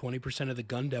uses 20% of the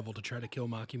Gun Devil to try to kill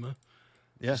Makima.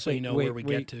 Yeah. So you know where we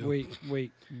get to.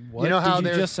 Wait. What know how did you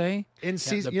there's- just say? In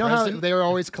season, the you know how president- they were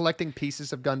always collecting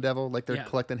pieces of Gun Devil, like they're Yeah.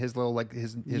 collecting his little like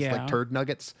his Yeah. like turd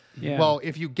nuggets. Yeah. Well,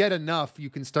 if you get enough, you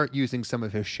can start using some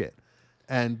of his shit.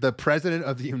 And the president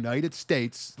of the United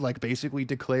States like basically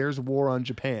declares war on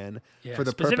Japan Yeah, for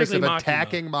the purpose specifically of Makima.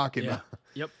 attacking Makima. Yeah.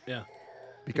 Yep. Yeah.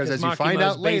 Because as you Makima find is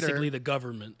out later, basically the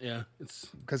government. Yeah. It's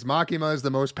because Makima is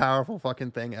the most powerful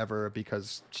fucking thing ever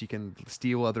because she can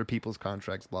steal other people's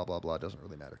contracts, blah, blah, blah. It doesn't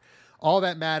really matter. All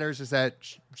that matters is that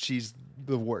she's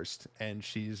the worst and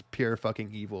she's pure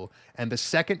fucking evil. And the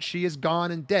second she is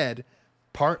gone and dead,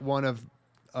 part 1 of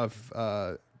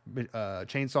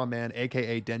Chainsaw Man,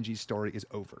 a.k.a. Denji's story, is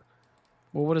over.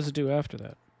 Well, what does it do after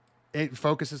that? It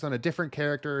focuses on a different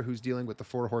character who's dealing with the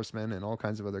Four Horsemen and all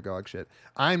kinds of other dog shit.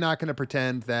 I'm not going to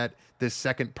pretend that this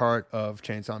second part of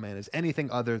Chainsaw Man is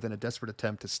anything other than a desperate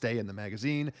attempt to stay in the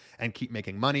magazine and keep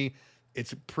making money.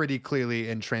 It's pretty clearly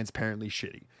and transparently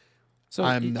shitty. So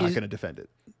I'm not going to defend it.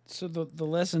 So the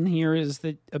lesson here is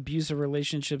that abusive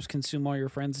relationships consume all your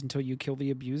friends until you kill the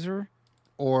abuser?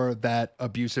 Or that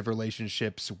abusive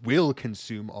relationships will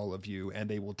consume all of you and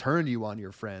they will turn you on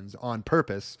your friends on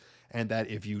purpose, and that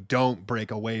if you don't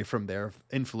break away from their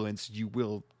influence, you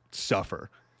will suffer.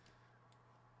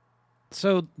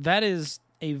 So that is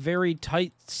a very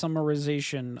tight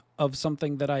summarization of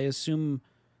something that I assume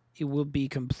it will be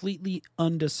completely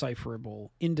indecipherable,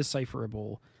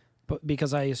 but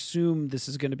because I assume this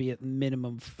is going to be at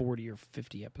minimum 40 or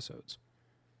 50 episodes.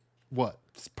 What?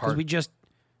 Because we just...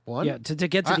 One? Yeah, to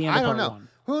get to the end I of don't part know. one.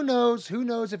 Who knows? Who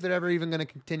knows if they're ever even going to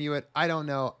continue it? I don't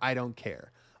know. I don't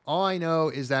care. All I know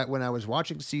is that when I was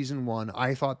watching season 1,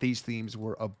 I thought these themes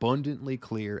were abundantly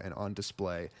clear and on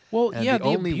display. Well, and yeah, the the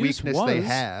only abuse weakness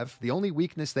was. the only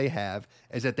weakness they have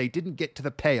is that they didn't get to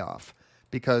the payoff,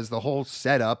 because the whole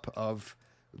setup of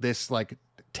this like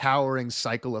towering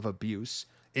cycle of abuse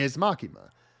is Makima,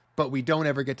 but we don't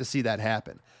ever get to see that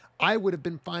happen. I would have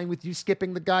been fine with you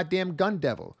skipping the goddamn gun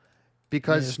devil,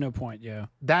 because There's no point, yeah.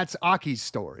 that's Aki's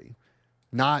story,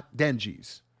 not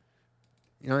Denji's.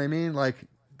 You know what I mean? Like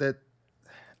that.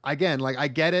 Again, like I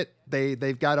get it.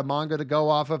 They've got a manga to go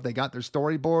off of. They got their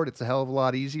storyboard. It's a hell of a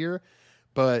lot easier,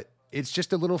 but it's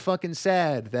just a little fucking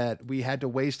sad that we had to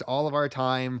waste all of our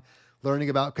time learning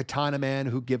about Katana Man,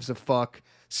 who gives a fuck,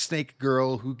 Snake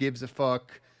Girl, who gives a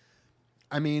fuck.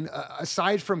 I mean,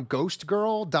 aside from Ghost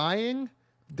Girl dying,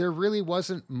 there really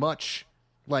wasn't much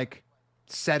like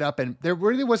set up, and there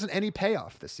really wasn't any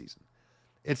payoff this season.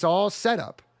 It's all set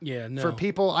up for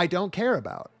people I don't care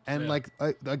about. And like,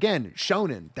 again,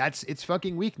 shonen, that's its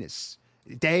fucking weakness.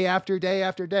 Day after day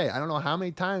after day. I don't know how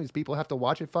many times people have to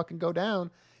watch it fucking go down.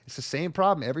 It's the same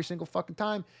problem every single fucking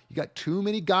time. You got too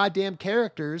many goddamn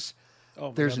characters.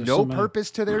 There's no so many.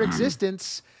 purpose to their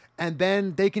existence. And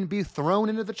then they can be thrown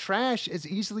into the trash as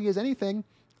easily as anything.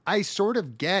 I sort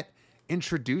of get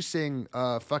introducing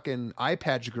fucking eye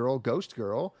patch girl, Ghost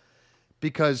Girl,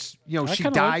 because, you know, she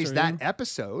dies that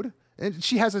episode. And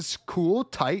she has a cool,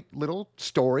 tight little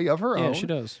story of her own. Yeah, she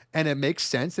does. And it makes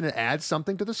sense, and it adds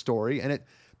something to the story, and it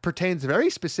pertains very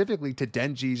specifically to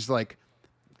Denji's like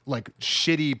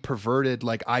shitty, perverted,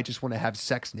 like I just want to have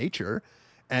sex nature,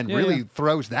 and really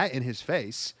throws that in his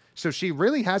face. So she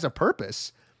really has a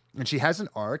purpose, and she has an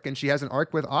arc, and she has an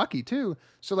arc with Aki too.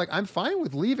 So like I'm fine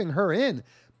with leaving her in.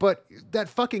 But that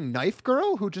fucking knife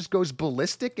girl who just goes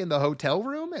ballistic in the hotel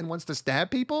room and wants to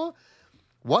stab people,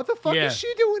 what the fuck is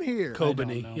she doing here?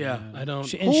 Kobani. I don't.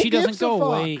 She doesn't gives a go fuck?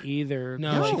 away either.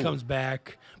 No, she comes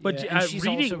back. But and she's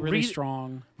also really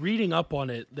strong. Reading up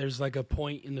on it, there's like a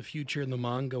point in the future in the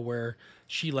manga where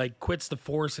she like quits the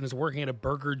force and is working at a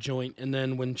burger joint, and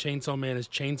then when Chainsaw Man is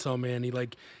Chainsaw Man, he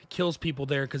like kills people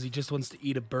there because he just wants to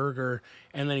eat a burger,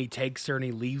 and then he takes her and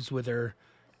he leaves with her.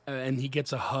 And he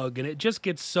gets a hug, and it just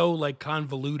gets so like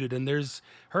convoluted. And there's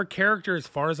her character, as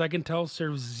far as I can tell,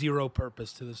 serves zero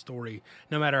purpose to the story.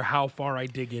 No matter how far I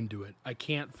dig into it, I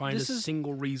can't find a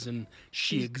single reason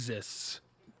she exists.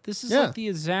 This is like the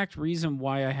exact reason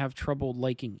why I have trouble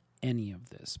liking any of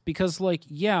this, because like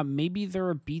maybe there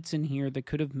are beats in here that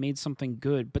could have made something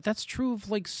good, but that's true of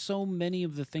like so many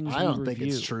of the things I don't think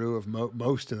it's true of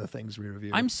most of the things we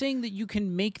review. I'm saying that you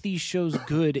can make these shows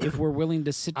good if we're willing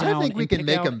to sit down I think we and can pick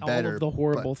make out them better, all of the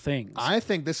horrible things. I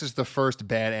think this is the first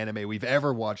bad anime we've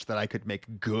ever watched that I could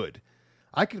make good.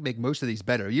 I could make most of these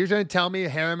better. You're going to tell me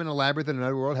Harem and a Labyrinth in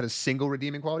Another World had a single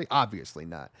redeeming quality? Obviously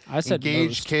not. I said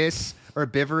Engaged most. Kiss,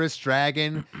 Herbivorous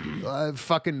Dragon,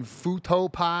 fucking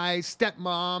Futo Pie,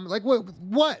 Stepmom. Like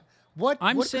what?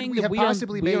 I'm saying could we that have we are-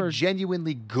 possibly we made are-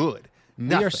 genuinely good? We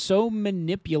Nothing. are so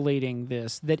manipulating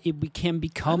this that it can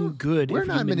become good. We're if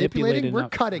not you manipulate manipulating. We're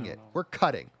enough. cutting it. We're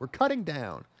cutting. We're cutting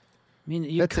down. I mean,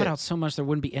 you That's cut it. out so much there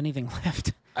wouldn't be anything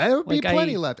left. There would be Like,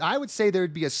 plenty left. I would say there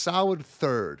would be a solid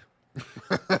third.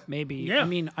 Maybe. Yeah. I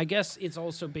mean, I guess it's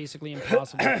also basically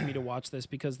impossible for me to watch this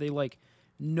because they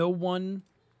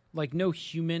no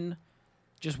human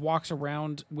just walks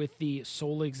around with the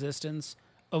sole existence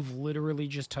of literally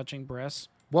just touching breasts.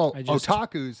 Well, I just-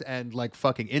 otakus and like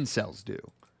fucking incels do.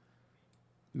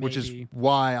 Which is Maybe.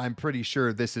 why I'm pretty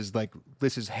sure this is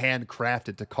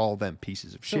handcrafted to call them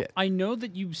pieces of So shit. I know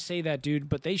that you say that, dude,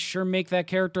 but they sure make that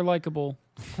character likable.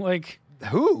 Like,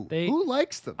 Who? They- Who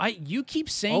likes them? you keep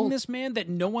saying Oh. this, man, that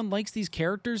no one likes these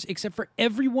characters except for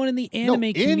everyone in the No,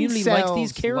 anime community likes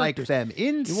these incels characters. like them.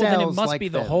 Incels Well, then it must like be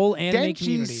the them. whole anime Denji's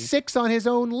community. 6 on his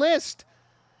own list.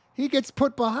 he gets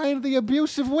put behind the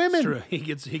abusive women. True. He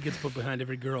gets put behind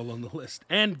every girl on the list,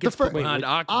 and gets put behind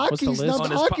Aki. What's the Aki's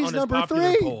list? Aki's number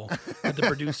popular 3. poll that the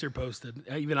producer posted.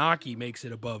 Even Aki makes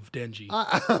it above Denji.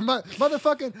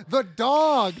 Motherfucking the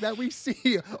dog that we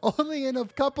see only in a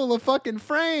couple of fucking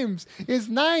frames is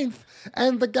 9th,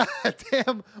 and the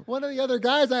goddamn one of the other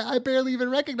guys I barely even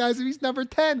recognize him. He's number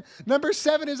 10. Number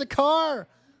 7 is a car.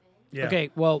 Yeah.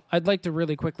 Okay, well, I'd like to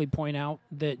really quickly point out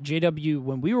that JW,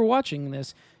 when we were watching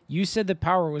this, you said that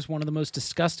Power was one of the most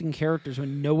disgusting characters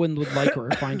when no one would like her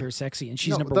or find her sexy, and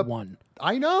she's number 1.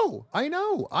 I know.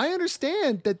 I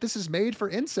understand that this is made for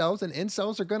incels, and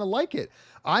incels are going to like it.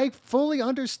 I fully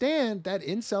understand that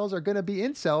incels are going to be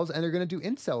incels, and they're going to do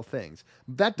incel things.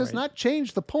 That does not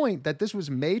change the point that this was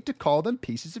made to call them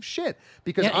pieces of shit.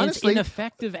 Because honestly, it's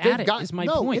ineffective at it, is my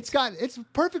point. It's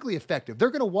perfectly effective. They're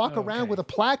going to walk around with a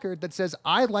placard that says,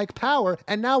 I like Power,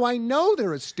 and now I know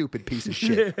they're a stupid piece of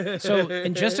shit. So,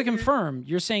 and just to confirm,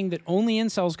 you're saying that only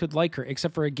incels could like her,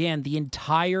 except for, again, the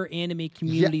entire anime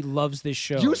community loves this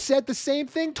show. You said the same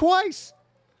thing twice.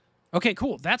 Okay,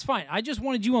 cool. That's fine. I just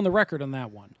wanted you on the record on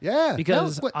that one. Yeah.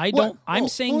 Because I'm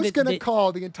saying who's that... going to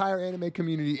call the entire anime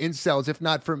community incels if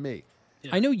not for me?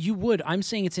 Yeah. I know you would. I'm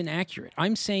saying it's inaccurate.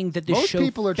 I'm saying that this show Most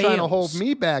people are trying to hold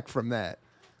me back from that.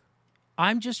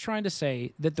 I'm just trying to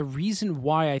say that the reason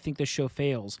why I think this show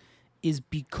fails is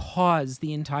because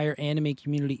the entire anime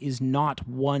community is not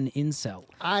one incel.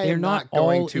 They're not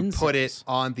going to put it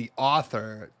on the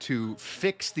author to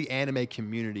fix the anime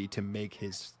community to make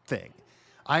his thing.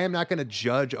 I am not going to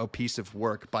judge a piece of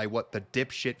work by what the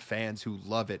dipshit fans who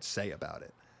love it say about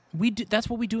it. That's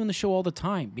what we do in the show all the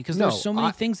time, because there's so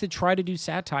many things that try to do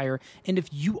satire, and if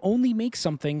you only make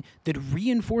something that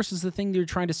reinforces the thing you're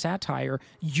trying to satire,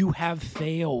 you have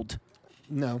failed.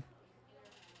 No.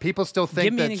 People still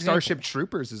think that Starship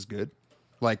Troopers is good,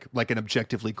 like an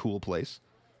objectively cool place.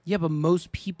 Yeah, but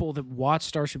most people that watch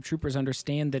Starship Troopers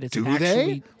understand that it's Do actually...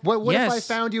 they? What yes. if I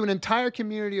found you an entire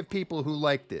community of people who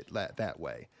liked it that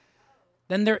way?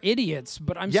 Then they're idiots.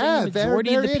 But I'm saying the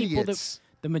majority of the people that...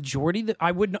 The majority that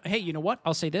I would not... Hey, you know what?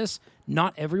 I'll say this.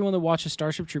 Not everyone that watches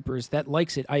Starship Troopers that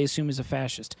likes it, I assume, is a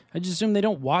fascist. I just assume they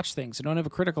don't watch things. They don't have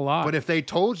a critical eye. But if they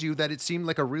told you that it seemed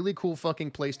like a really cool fucking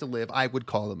place to live, I would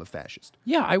call them a fascist.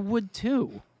 Yeah, I would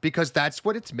too. Because that's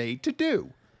what it's made to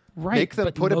do. Right. Make them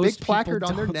put a big placard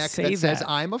on their neck that says, that.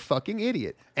 I'm a fucking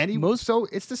idiot. So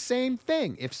it's the same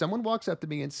thing. If someone walks up to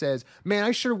me and says, man,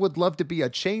 I sure would love to be a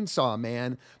chainsaw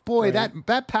man. Boy,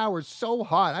 that power's so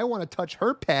hot. I want to touch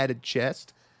her padded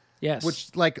chest. Yes.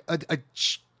 Which, like,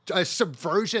 a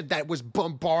subversion that was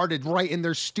bombarded right in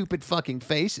their stupid fucking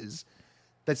faces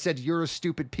that said, you're a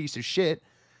stupid piece of shit.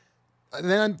 And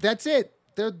then that's it.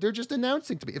 They're just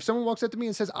announcing to me. If someone walks up to me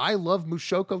and says, I love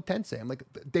Mushoku Tensei, I'm like,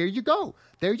 there you go.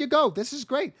 There you go. This is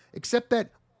great. Except that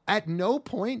at no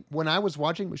point when I was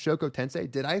watching Mushoku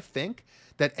Tensei did I think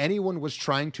that anyone was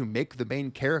trying to make the main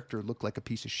character look like a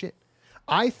piece of shit.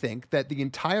 I think that the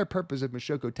entire purpose of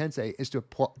Mushoku Tensei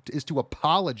is to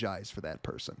apologize for that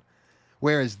person.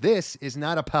 Whereas this is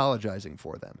not apologizing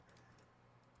for them.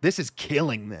 This is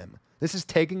killing them. This is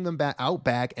taking them out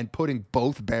back and putting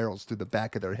both barrels through the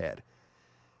back of their head.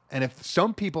 And if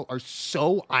some people are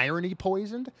so irony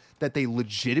poisoned that they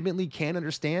legitimately can't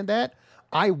understand that,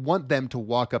 I want them to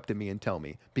walk up to me and tell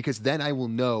me, because then I will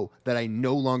know that I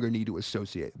no longer need to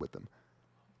associate with them.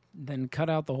 Then cut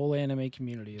out the whole anime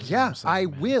community. Yeah, I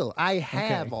will. I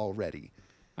have already.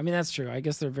 I mean, that's true. I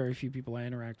guess there are very few people I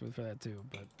interact with for that too.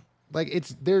 But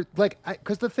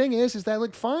because the thing is that,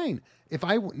 like, fine. If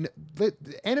the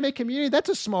anime community, that's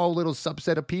a small little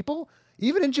subset of people,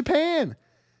 even in Japan.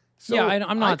 So yeah,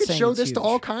 I'm not. I could saying show it's this huge. to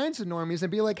all kinds of normies and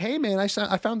be like, "Hey, man, I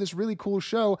found this really cool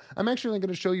show. I'm actually going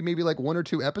to show you maybe like 1 or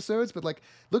 2 episodes, but like,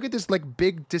 look at this like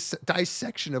big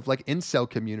dissection of like incel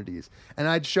communities." And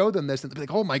I'd show them this, and they'd be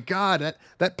like, "Oh my god,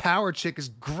 that power chick is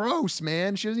gross,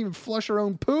 man. She doesn't even flush her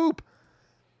own poop."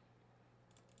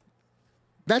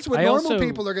 That's what normal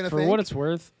people are going to think. For what it's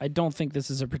worth, I don't think this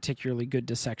is a particularly good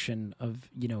dissection of,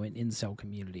 an incel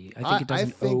community. I think it does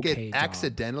an okay it job.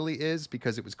 accidentally is,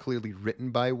 because it was clearly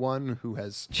written by one who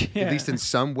has, at least in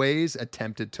some ways,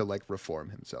 attempted to like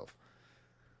reform himself.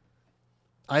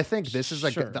 I think this is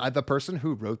like the person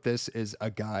who wrote this is a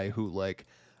guy who, like,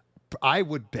 I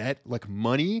would bet like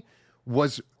money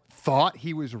thought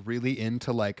he was really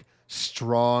into like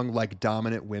strong, like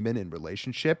dominant women in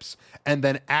relationships, and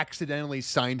then accidentally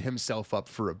signed himself up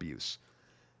for abuse.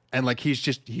 And like he's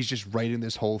just writing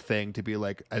this whole thing to be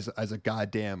like as a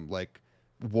goddamn like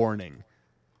warning.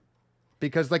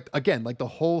 Because like again, like the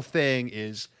whole thing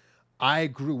is I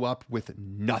grew up with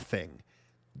nothing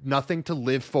to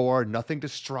live for, nothing to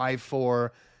strive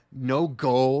for, no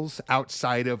goals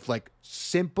outside of like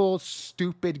simple,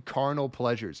 stupid carnal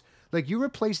pleasures. Like you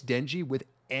replace Denji with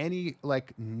any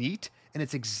like NEET and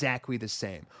it's exactly the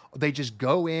same. They just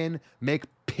go in, make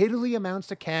piddly amounts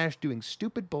of cash doing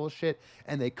stupid bullshit,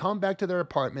 and they come back to their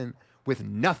apartment with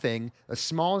nothing, a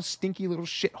small stinky little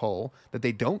shithole that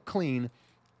they don't clean,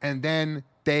 and then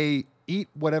they eat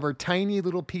whatever tiny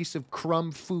little piece of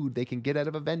crumb food they can get out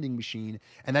of a vending machine,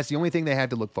 and that's the only thing they have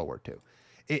to look forward to.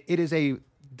 It is a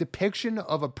depiction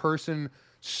of a person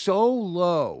so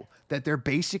low that they're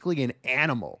basically an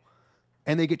animal,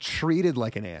 and they get treated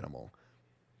like an animal.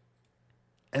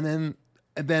 And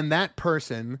then that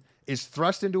person is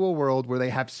thrust into a world where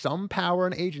they have some power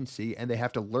and agency, and they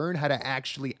have to learn how to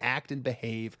actually act and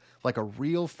behave like a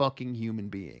real fucking human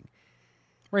being.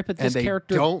 Right, but this and they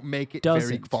character don't make it very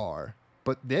doesn't. far.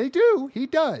 But they do. He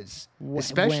does.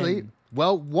 Especially,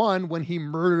 when he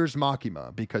murders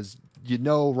Makima, because you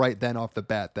know right then off the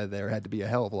bat that there had to be a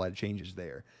hell of a lot of changes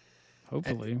there.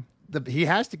 Hopefully. He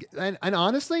has to, and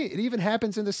honestly, it even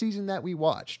happens in the season that we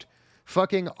watched.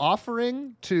 Fucking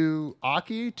offering to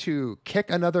Aki to kick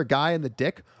another guy in the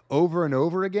dick over and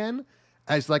over again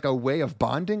as like a way of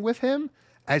bonding with him,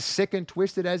 as sick and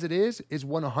twisted as it is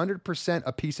 100%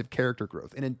 a piece of character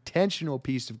growth, an intentional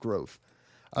piece of growth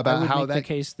about I would how make that the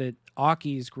case that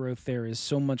Aki's growth there is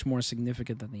so much more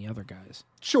significant than the other guys.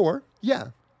 Sure, yeah,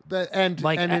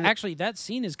 Actually, that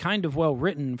scene is kind of well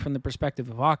written from the perspective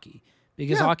of Aki,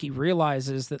 because Aki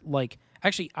realizes that, like,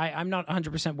 actually, I'm not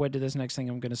 100% wed to this next thing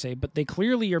I'm going to say, but they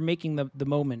clearly are making the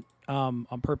moment on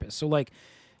purpose. So, like,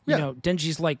 you know,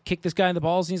 Denji's like, kick this guy in the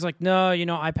balls, and he's like, no,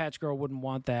 Eye Patch Girl wouldn't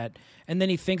want that. And then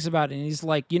he thinks about it, and he's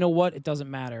like, you know what? It doesn't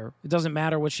matter. It doesn't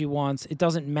matter what she wants. It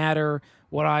doesn't matter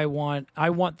what I want. I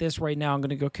want this right now. I'm going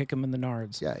to go kick him in the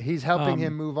nards. Yeah, he's helping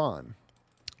him move on.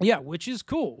 Yeah, which is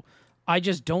cool. I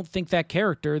just don't think that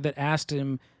character that asked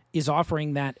him is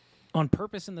offering that on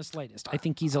purpose in the slightest. I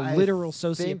think he's a literal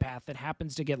sociopath that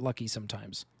happens to get lucky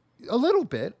sometimes. A little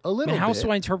bit. How else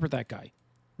do I interpret that guy?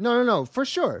 No. For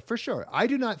sure. I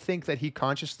do not think that he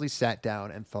consciously sat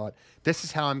down and thought, this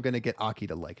is how I'm going to get Aki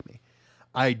to like me.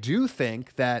 I do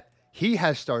think that he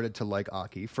has started to like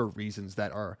Aki for reasons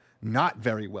that are not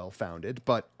very well founded,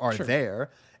 but are there.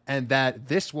 And that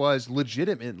this was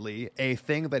legitimately a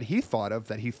thing that he thought of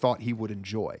that he thought he would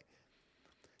enjoy.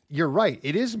 You're right.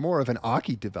 It is more of an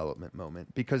Aki development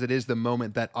moment, because it is the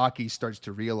moment that Aki starts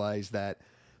to realize that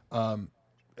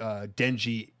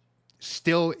Denji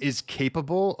still is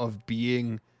capable of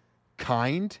being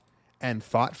kind and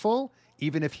thoughtful,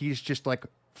 even if he's just like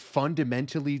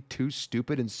fundamentally too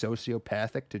stupid and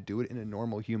sociopathic to do it in a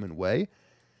normal human way.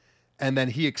 And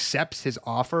then he accepts his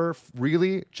offer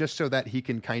really just so that he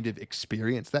can kind of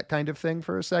experience that kind of thing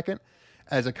for a second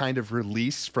as a kind of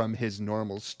release from his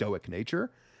normal stoic nature.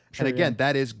 Sure, and again,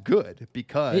 that is good,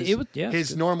 because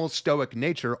his normal stoic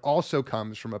nature also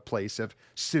comes from a place of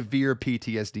severe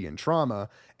PTSD and trauma,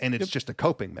 and it's just a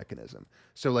coping mechanism.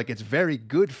 So like, it's very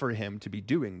good for him to be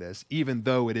doing this, even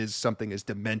though it is something as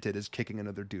demented as kicking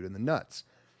another dude in the nuts.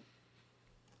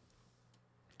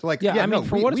 So like,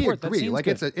 for what it's worth, agree. Like,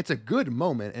 good. it's a good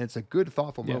moment, and it's a good,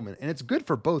 thoughtful moment, and it's good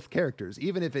for both characters,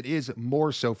 even if it is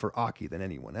more so for Aki than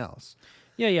anyone else.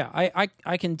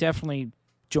 I can definitely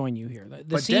join you here. But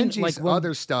Denji's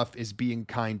other stuff is being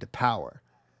kind to Power,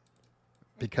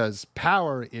 because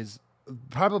Power is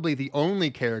probably the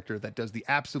only character that does the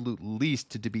absolute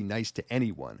least to be nice to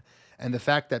anyone. And the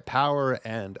fact that Power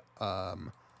and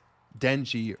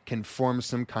Denji can form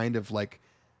some kind of like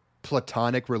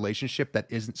platonic relationship that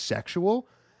isn't sexual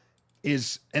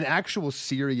is an actual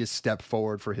serious step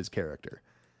forward for his character,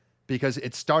 because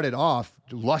it started off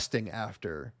lusting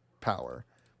after Power,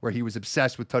 where he was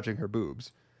obsessed with touching her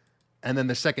boobs. And then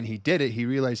the second he did it, he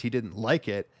realized he didn't like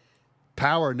it.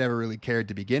 Power never really cared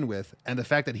to begin with. And the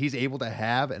fact that he's able to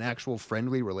have an actual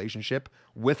friendly relationship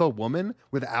with a woman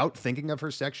without thinking of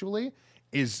her sexually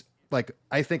is like,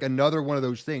 I think, another one of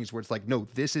those things where it's like, no,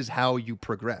 this is how you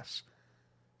progress.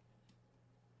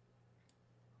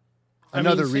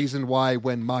 Another reason why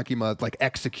when Makima like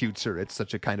executes her, it's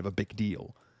such a kind of a big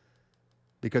deal,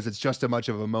 because it's just as much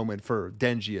of a moment for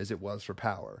Denji as it was for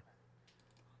Power.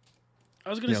 I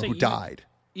was going to say, who died.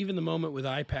 Even the moment with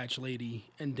Eye Patch Lady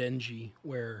and Denji,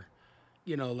 where,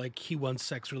 like, he wants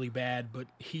sex really bad, but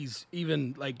he's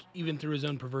even through his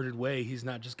own perverted way, he's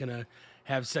not just going to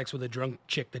have sex with a drunk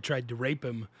chick that tried to rape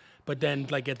him. But then,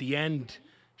 like, at the end,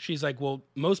 she's like, well,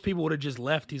 most people would have just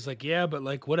left. He's like, yeah, but,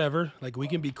 like, whatever. Like, we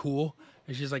can be cool.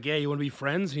 And she's like, yeah, you want to be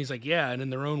friends? And he's like, yeah. And in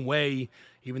their own way,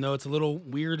 even though it's a little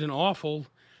weird and awful,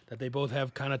 that they both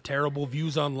have kind of terrible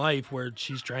views on life, where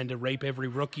she's trying to rape every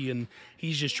rookie and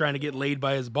he's just trying to get laid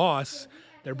by his boss.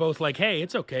 They're both like, hey,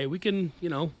 it's okay. We can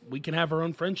have our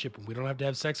own friendship, and we don't have to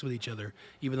have sex with each other,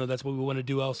 even though that's what we want to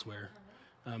do elsewhere.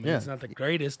 It's not the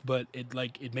greatest, but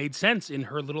it made sense in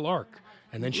her little arc,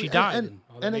 and then she died, and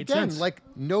all that and made again, sense. like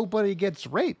nobody gets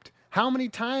raped. How many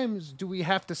times do we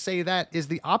have to say that is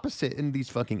the opposite in these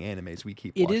fucking animes we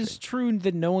keep watching? It is true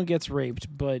that no one gets raped,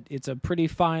 but it's a pretty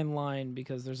fine line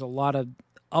because there's a lot of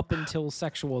up until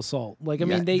sexual assault. Like, I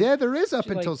mean, there is up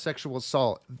until sexual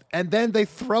assault, and then they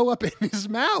throw up in his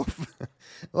mouth.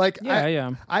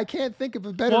 I can't think of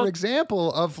a better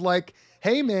example of like,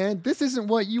 hey man, this isn't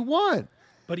what you want.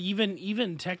 But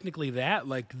even technically that,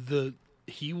 like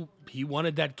he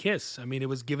wanted that kiss. I mean, it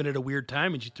was giving it a weird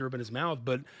time, and she threw up in his mouth.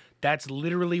 But that's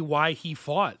literally why he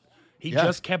fought. He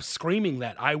just kept screaming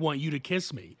that, "I want you to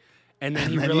kiss me," and then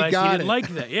he realized he didn't like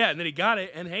that. Yeah, and then he got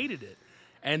it and hated it.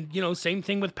 And, same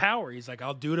thing with Power. He's like,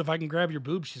 I'll do it if I can grab your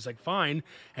boobs. She's like, fine.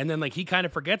 And then, like, he kind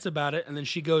of forgets about it. And then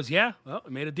she goes, yeah, well, I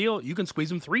made a deal. You can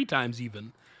squeeze him 3 times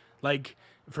even. Like,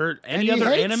 for any other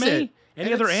anime,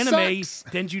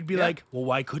 then you'd be like, well,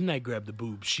 why couldn't I grab the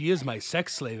boobs? She is my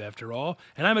sex slave after all.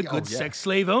 And I'm a good sex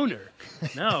slave owner.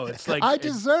 No, it's like. I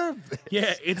deserve this.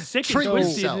 Yeah, it's sick and Treat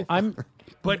twisted. yourself.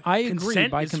 But I agree.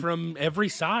 consent is from every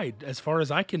side, as far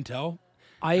as I can tell.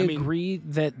 I agree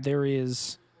that there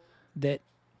is that.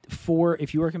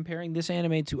 If you are comparing this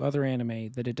anime to other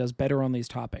anime, that it does better on these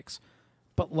topics.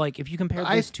 But like, if you compare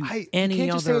this to any you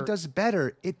can't other, just say it does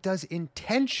better. It does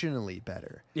intentionally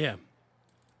better. Yeah,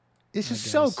 this is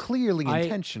so clearly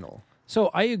intentional. So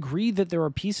I agree that there are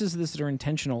pieces of this that are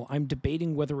intentional. I'm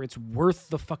debating whether it's worth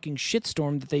the fucking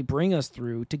shitstorm that they bring us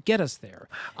through to get us there,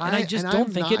 and I just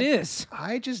don't think it is.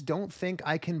 I just don't think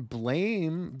I can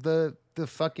blame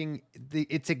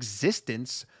its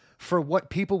existence for what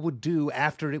people would do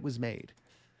after it was made.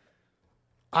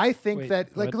 I think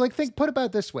put about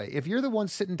it this way. If you're the one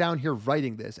sitting down here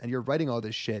writing this and you're writing all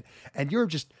this shit and you are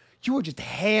just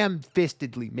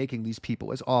ham-fistedly making these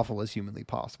people as awful as humanly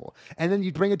possible. And then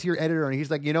you bring it to your editor and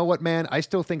he's like, you know what, man, I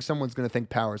still think someone's going to think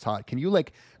Power's hot. Can you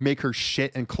like make her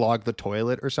shit and clog the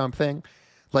toilet or something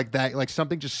like that? Like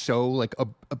something just so like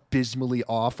abysmally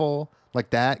awful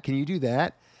like that. Can you do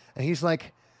that? And he's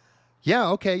like, yeah,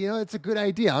 okay, it's a good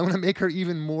idea. I'm going to make her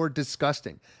even more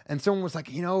disgusting. And someone was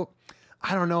like,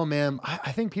 I don't know, man.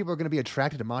 I think people are going to be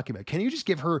attracted to Makima. Can you just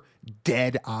give her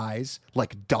dead eyes,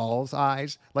 like doll's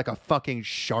eyes, like a fucking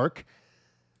shark?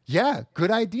 Yeah,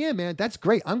 good idea, man. That's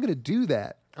great. I'm going to do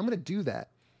that.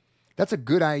 That's a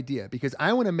good idea because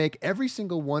I want to make every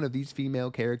single one of these female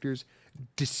characters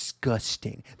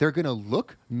disgusting. They're going to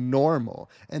look normal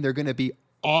and they're going to be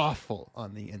awful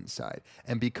on the inside.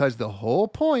 And because the whole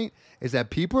point is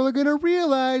that people are going to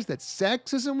realize that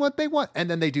sex isn't what they want, and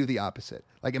then they do the opposite.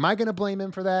 Like, am I going to blame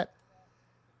him for that?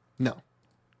 No.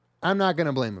 I'm not going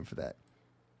to blame him for that.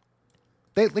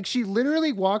 She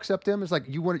literally walks up to him and is like,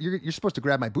 you're supposed to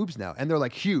grab my boobs now. And they're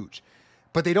like huge,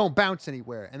 but they don't bounce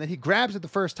anywhere. And then he grabs it the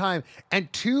first time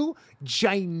and 2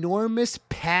 ginormous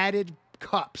padded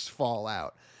cups fall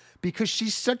out because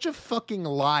she's such a fucking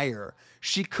liar.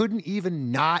 She couldn't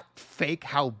even not fake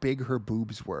how big her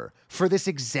boobs were for this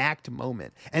exact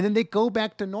moment. And then they go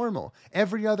back to normal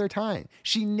every other time.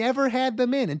 She never had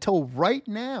them in until right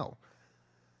now.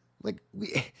 Like,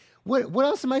 what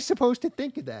else am I supposed to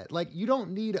think of that? Like, you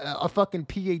don't need a fucking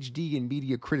PhD in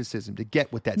media criticism to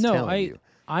get what that's telling you.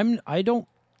 I don't.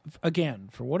 Again,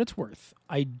 for what it's worth,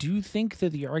 I do think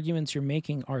that the arguments you're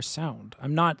making are sound.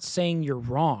 I'm not saying you're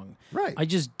wrong. Right. I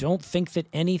just don't think that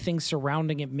anything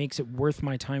surrounding it makes it worth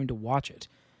my time to watch it.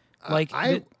 Like,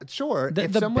 sure.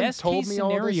 If someone told me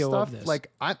all this stuff,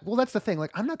 that's the thing. Like,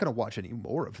 I'm not going to watch any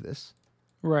more of this.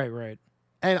 Right.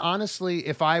 And honestly,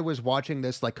 if I was watching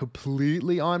this like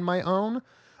completely on my own,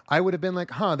 I would have been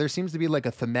like, there seems to be like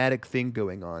a thematic thing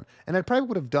going on. And I probably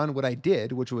would have done what I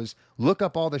did, which was look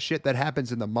up all the shit that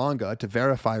happens in the manga to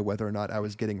verify whether or not I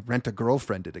was getting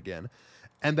rent-a-girlfriended again.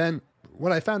 And then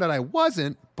when I found out I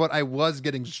wasn't, but I was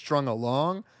getting strung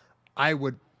along, I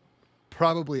would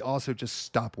probably also just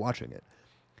stop watching it.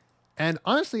 And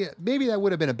honestly, maybe that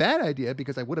would have been a bad idea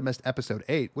because I would have missed episode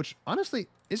 8, which honestly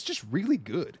is just really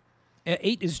good.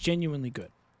 8 is genuinely good.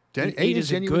 8 is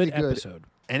a genuinely good episode.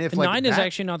 And if 9 is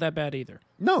actually not that bad either.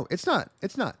 No, it's not.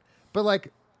 But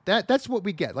like that's what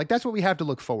we get. Like that's what we have to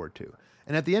look forward to.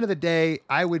 And at the end of the day,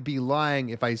 I would be lying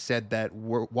if I said that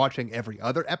we're watching every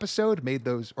other episode made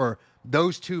those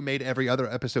 2 made every other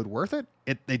episode worth it.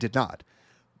 They did not.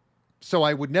 So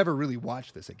I would never really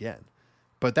watch this again.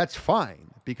 But that's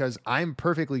fine because I'm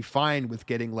perfectly fine with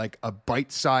getting like a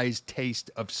bite-sized taste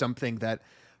of something that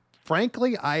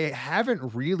frankly I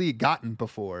haven't really gotten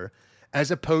before,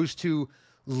 as opposed to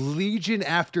legion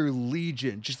after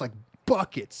legion, just like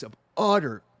buckets of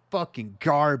utter fucking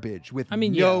garbage with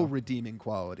no redeeming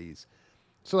qualities.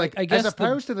 So like, I guess as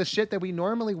opposed to the shit that we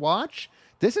normally watch,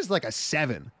 this is like a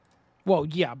 7. Well,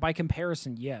 yeah, by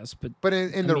comparison, yes, but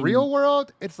in the real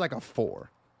world, it's like a 4.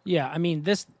 Yeah, I mean,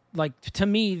 this, like, to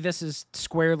me, this is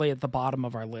squarely at the bottom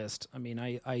of our list. I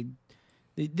mean,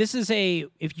 this is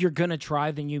if you're gonna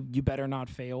try, then you better not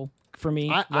fail. For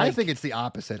me, I think it's the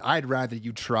opposite. I'd rather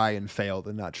you try and fail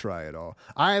than not try at all.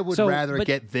 I would rather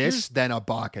get this than a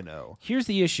Bakano. Here's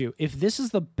the issue: if this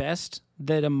is the best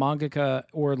that a mangaka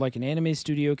or like an anime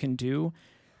studio can do,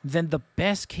 then the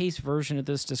best case version of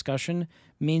this discussion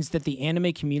means that the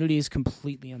anime community is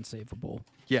completely unsavable.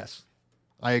 Yes,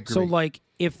 I agree. So, like,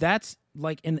 if that's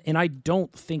like, and I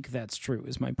don't think that's true.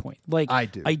 Is my point? Like, I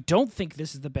do. I don't think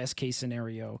this is the best case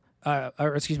scenario.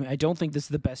 Or excuse me, I don't think this is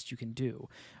the best you can do.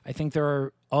 I think there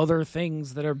are other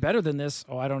things that are better than this.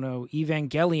 Oh, I don't know,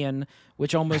 Evangelion,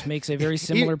 which almost makes a very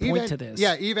similar point to this.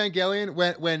 Yeah, Evangelion,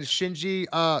 when Shinji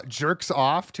jerks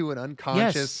off to an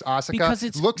unconscious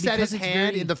Asuka, looks at his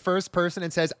hand in the first person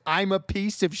and says, "I'm a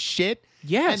piece of shit."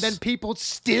 Yes. And then people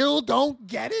still don't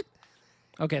get it.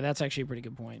 Okay, that's actually a pretty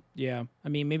good point. Yeah, I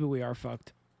mean, maybe we are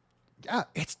fucked. Yeah,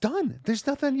 it's done. There's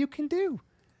nothing you can do.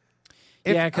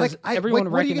 Yeah, because everyone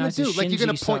recognizes Shinji you're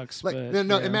gonna point, sucks.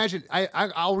 Imagine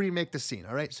I'll remake the scene.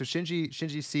 All right, so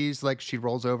Shinji sees like she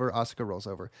rolls over, Asuka rolls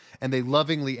over, and they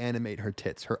lovingly animate her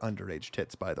tits, her underage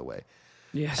tits, by the way.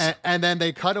 Yes. And then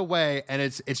they cut away, and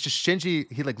it's just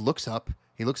Shinji. He like looks up.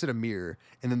 He looks at a mirror,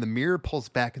 and then the mirror pulls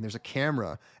back, and there's a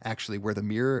camera actually where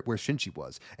Shinji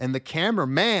was, and the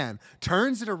cameraman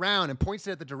turns it around and points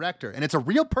it at the director, and it's a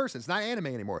real person. It's not anime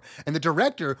anymore. And the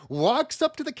director walks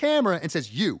up to the camera and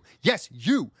says, "You, yes,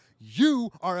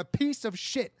 you are a piece of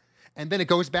shit." And then it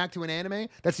goes back to an anime.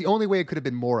 That's the only way it could have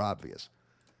been more obvious.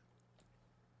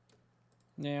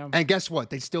 Yeah. And guess what?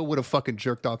 They still would have fucking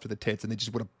jerked off to the tits, and they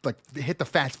just would have like hit the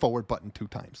fast forward button 2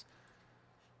 times.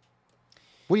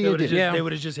 What are you gonna do? They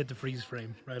would have just hit the freeze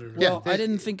frame right away. Well, I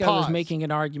didn't think I was making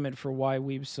an argument for why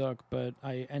weebs suck, but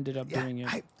I ended up doing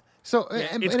it.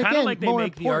 It's kind of like they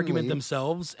make the argument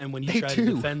themselves, and when you try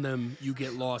to defend them, you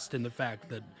get lost in the fact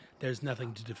that there's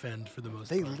nothing to defend for the most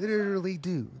part. They literally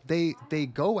do. They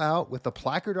go out with a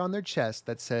placard on their chest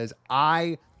that says,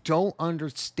 "I don't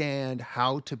understand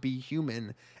how to be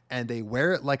human," and they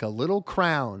wear it like a little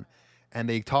crown. And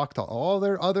they talk to all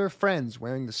their other friends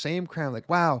wearing the same crown. Like,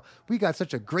 wow, we got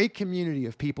such a great community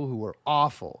of people who are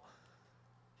awful.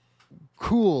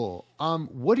 Cool.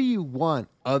 What do you want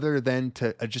other than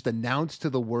to just announce to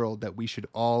the world that we should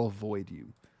all avoid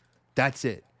you? That's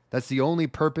it. That's the only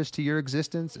purpose to your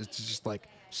existence, is to just like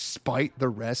spite the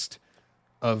rest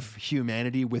of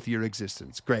humanity with your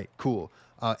existence. Great. Cool.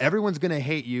 Everyone's going to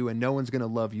hate you and no one's going to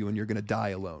love you and you're going to die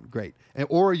alone. Great.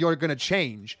 Or you're going to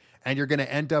change and you're going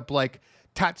to end up like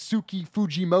Tatsuki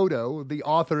Fujimoto, the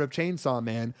author of Chainsaw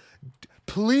Man,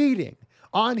 pleading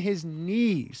on his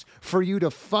knees for you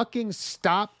to fucking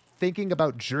stop thinking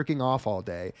about jerking off all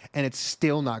day, and it's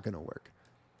still not going to work.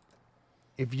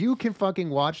 If you can fucking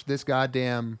watch this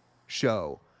goddamn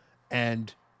show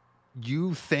and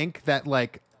you think that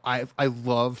like I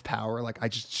love Power, like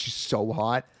she's so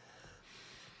hot.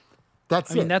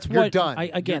 That's that's You're what done.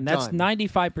 That's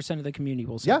 95% of the community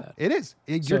will say that. Yeah, it is.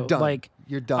 You're done. Like,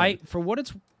 you're done.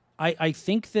 I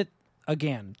think that,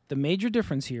 again, the major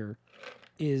difference here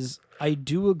is I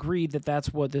do agree that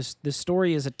that's what this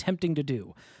story is attempting to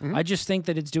do. Mm-hmm. I just think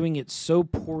that it's doing it so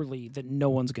poorly that no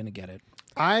one's going to get it.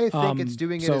 I think it's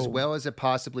doing it as well as it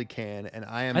possibly can, and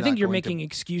I think you're making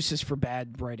excuses for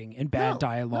bad writing and bad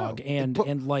dialogue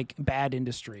and like bad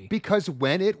industry. Because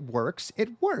when it works,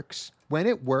 it works. When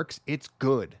it works, it's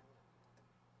good.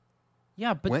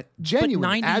 Yeah, but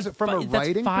genuinely, from a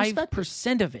writing that's perspective,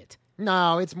 5% of it.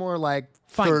 No, it's more like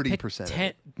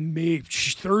 30%. Maybe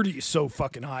 30 is so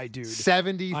fucking high, dude.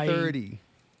 70-30.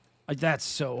 That's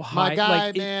so high. My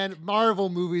guy, man, Marvel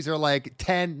movies are like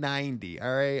 10-90,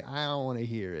 all right? I don't want to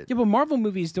hear it. Yeah, but Marvel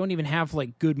movies don't even have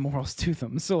like good morals to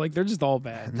them. So like they're just all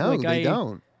bad. No, they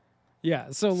don't. Yeah,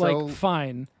 so like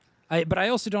fine. But I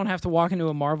also don't have to walk into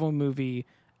a Marvel movie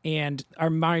and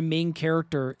my main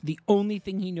character, the only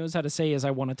thing he knows how to say is "I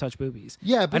want to touch boobies."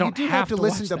 Yeah, but I don't you do have to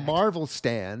listen to Marvel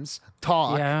stans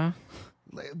talk. Yeah,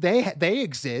 they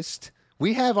exist.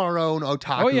 We have our own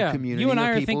otaku community. You and I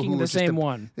are thinking the same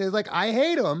one. They're like, I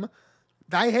hate them.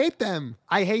 I hate them.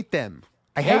 I hate them.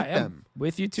 I hate them.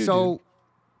 With you too. So, dude.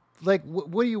 like,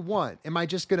 what do you want? Am I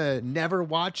just gonna never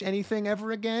watch anything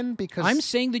ever again? Because I'm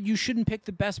saying that you shouldn't pick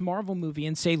the best Marvel movie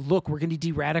and say, "Look, we're going to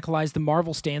de-radicalize the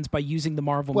Marvel stands by using the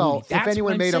Marvel movie." Well, if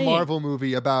anyone made a Marvel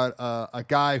movie about a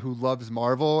guy who loves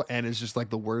Marvel and is just like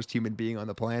the worst human being on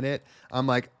the planet, I'm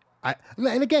like,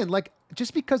 And again, like,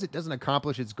 just because it doesn't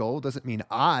accomplish its goal doesn't mean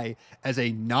I, as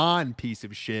a non-piece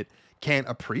of shit, can't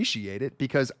appreciate it,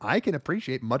 because I can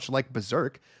appreciate, much like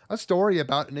Berserk, a story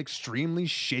about an extremely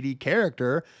shitty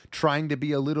character trying to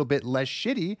be a little bit less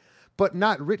shitty, but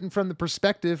not written from the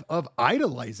perspective of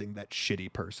idolizing that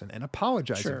shitty person and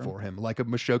apologizing for him, like a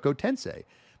Mushoku Tensei,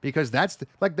 because that's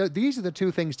these are the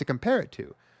two things to compare it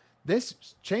to.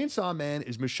 This Chainsaw Man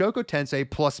is Mushoku Tensei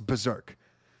plus Berserk.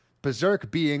 Berserk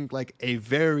being like a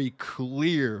very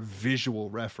clear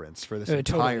visual reference for this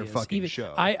entire fucking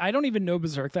show. I don't even know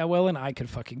Berserk that well, and I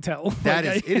could fucking tell.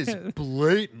 It is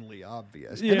blatantly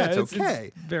obvious. And that's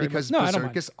okay. Because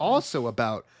Berserk is also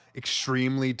about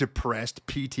extremely depressed,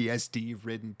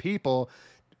 PTSD-ridden people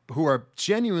who are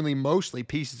genuinely mostly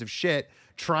pieces of shit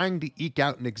trying to eke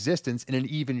out an existence in an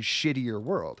even shittier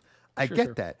world. I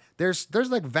get that. There's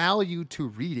like value to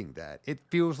reading that. It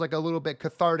feels like a little bit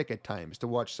cathartic at times to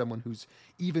watch someone who's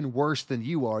even worse than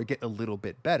you are get a little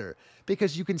bit better,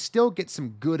 because you can still get some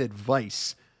good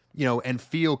advice, and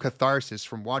feel catharsis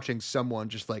from watching someone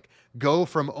just like go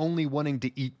from only wanting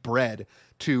to eat bread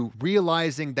to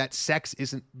realizing that sex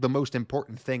isn't the most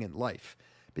important thing in life.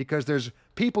 Because there's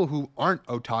people who aren't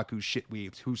otaku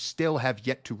shitweaves who still have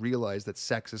yet to realize that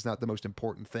sex is not the most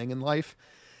important thing in life.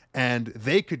 And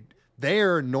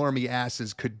their normie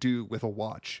asses could do with a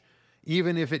watch,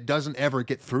 even if it doesn't ever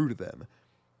get through to them.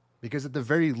 Because at the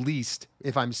very least,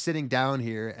 if I'm sitting down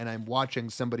here and I'm watching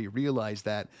somebody realize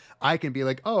that, I can be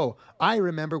like, oh, I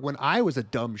remember when I was a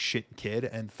dumb shit kid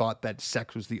and thought that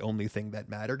sex was the only thing that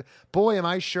mattered. Boy, am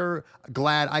I sure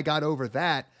glad I got over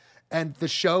that. And the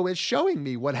show is showing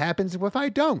me what happens if I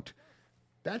don't.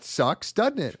 That sucks,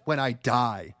 doesn't it? When I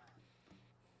die.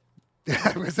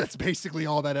 Because that's basically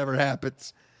all that ever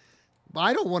happens.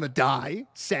 I don't want to die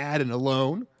sad and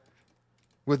alone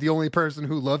with the only person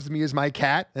who loves me is my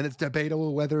cat, and it's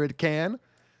debatable whether it can.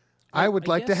 I would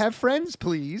like to have friends,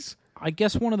 please. I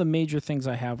guess one of the major things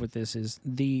I have with this is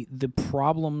the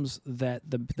problems that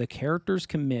the characters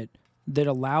commit that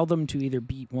allow them to either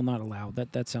be, well, not allow,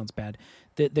 that sounds bad.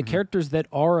 The characters that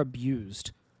are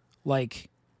abused, like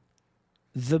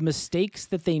the mistakes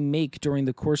that they make during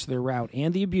the course of their route,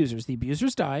 and the abusers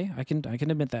die. I can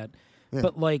admit that. Yeah.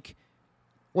 But like,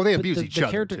 well, they abuse each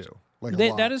other too. Like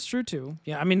that is true too.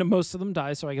 Yeah, I mean, most of them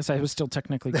die, so I guess I was still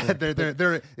technically correct.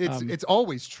 It's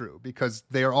always true, because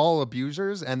they are all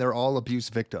abusers and they're all abuse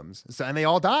victims, and they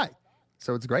all die.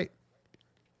 So it's great.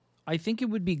 I think it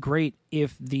would be great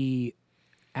if the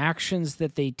actions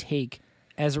that they take,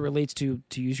 as it relates to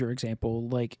use your example,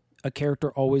 like a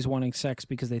character always wanting sex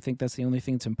because they think that's the only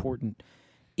thing that's important,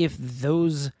 if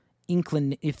those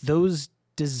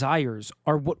desires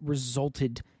are what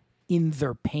resulted in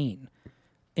their pain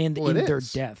and in their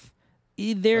death.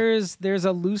 There's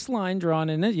a loose line drawn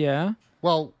in it, yeah.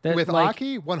 Well, with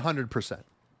Aki, 100%.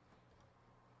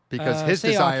 Because his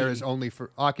desire is only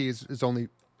for... Aki is only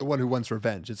the one who wants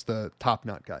revenge. It's the top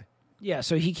knot guy. Yeah,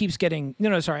 so he keeps getting...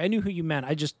 No, sorry, I knew who you meant.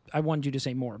 I wanted you to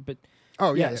say more, but...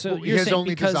 Oh, yeah. So well, his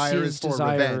only desire is for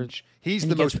revenge. He's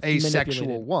the most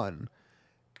asexual one.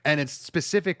 And it's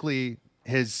specifically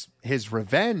his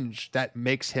revenge that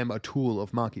makes him a tool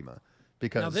of Makima.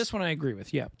 Because now this one I agree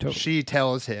with. Yeah, totally. She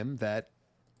tells him that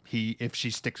if she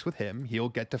sticks with him, he'll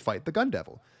get to fight the Gun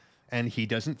Devil. And he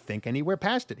doesn't think anywhere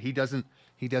past it. He doesn't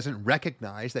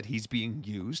recognize that he's being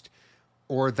used,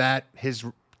 or that his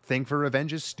thing for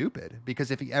revenge is stupid.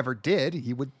 Because if he ever did,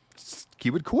 he would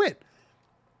quit.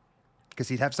 Because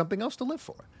he'd have something else to live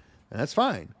for. And that's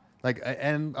fine.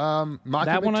 Makima,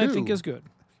 that one too, I think is good.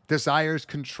 Desires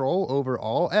control over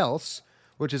all else,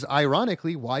 which is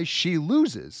ironically why she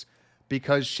loses.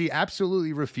 Because she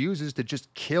absolutely refuses to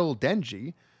just kill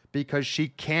Denji, because she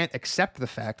can't accept the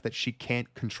fact that she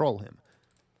can't control him.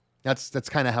 That's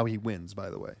kind of how he wins, by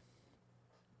the way.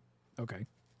 Okay.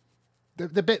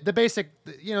 The basic,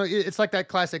 it's like that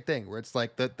classic thing where it's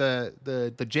like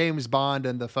the James Bond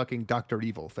and the fucking Dr.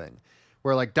 Evil thing,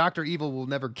 where like Dr. Evil will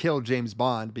never kill James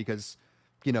Bond because,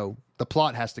 the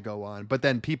plot has to go on, but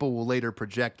then people will later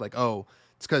project like, oh,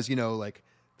 it's because, like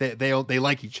they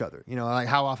like each other. Like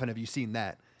how often have you seen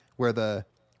that where the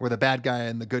bad guy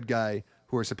and the good guy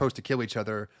who are supposed to kill each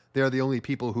other, they're the only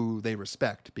people who they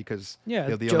respect because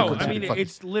they're the only ones. I mean,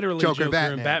 it's literally Joker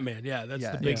and Batman. Yeah, that's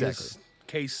the biggest exactly.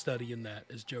 case study in that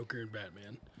is Joker and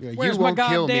Batman. Yeah, where's my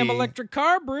goddamn electric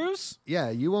car, Bruce?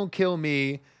 Yeah, you won't kill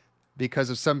me because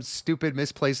of some stupid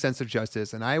misplaced sense of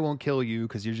justice, and I won't kill you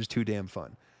because you're just too damn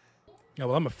fun. Yeah,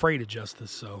 well, I'm afraid of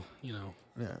justice, so Yeah.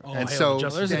 And so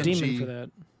there's a demon for that.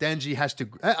 Denji has to,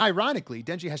 ironically,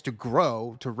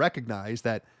 grow to recognize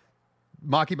that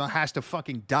Makima has to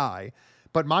fucking die,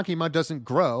 but Makima doesn't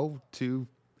grow to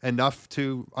enough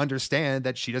to understand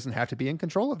that she doesn't have to be in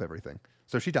control of everything.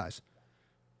 So she dies.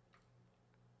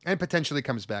 And potentially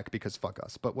comes back because fuck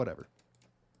us, but whatever.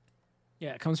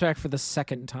 Yeah, it comes back for the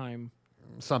second time.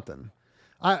 Something.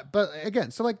 But again,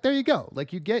 so like there you go.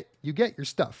 Like you get your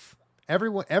stuff.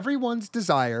 Everyone's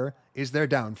desire is their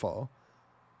downfall,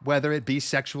 whether it be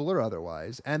sexual or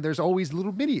otherwise. And there's always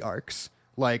little mini arcs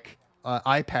like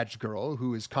Eye Patch Girl,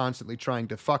 who is constantly trying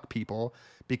to fuck people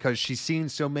because she's seen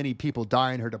so many people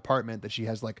die in her department that she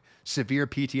has like severe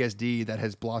PTSD that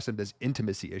has blossomed as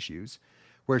intimacy issues,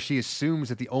 where she assumes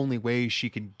that the only way she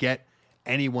can get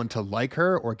anyone to like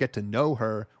her or get to know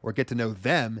her or get to know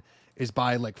them is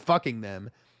by like fucking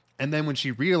them. And then when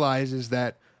she realizes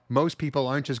that most people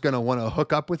aren't just going to want to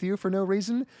hook up with you for no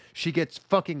reason, she gets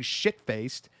fucking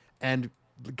shit-faced and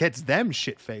gets them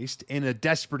shit-faced in a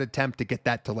desperate attempt to get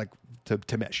that to like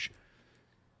to mesh.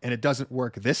 And it doesn't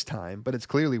work this time, but it's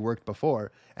clearly worked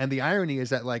before. And the irony is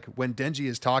that like when Denji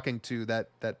is talking to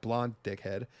that blonde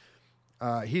dickhead,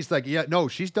 he's like, yeah, no,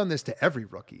 she's done this to every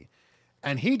rookie.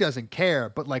 And he doesn't care,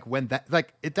 but like when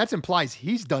that implies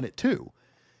he's done it too.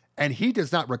 And he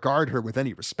does not regard her with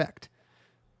any respect.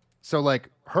 So like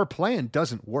her plan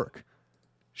doesn't work.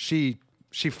 She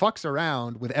fucks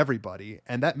around with everybody,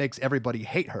 and that makes everybody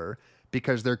hate her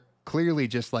because they're clearly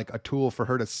just like a tool for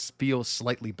her to feel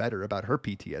slightly better about her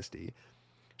PTSD.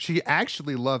 She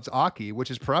actually loves Aki, which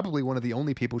is probably one of the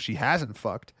only people she hasn't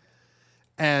fucked,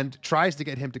 and tries to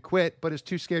get him to quit, but is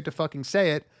too scared to fucking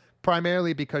say it,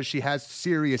 primarily because she has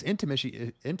serious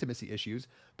intimacy issues,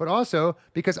 but also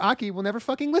because Aki will never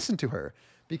fucking listen to her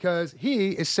because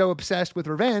he is so obsessed with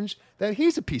revenge that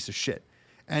he's a piece of shit.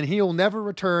 And he'll never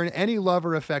return any love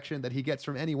or affection that he gets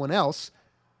from anyone else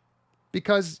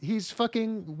because he's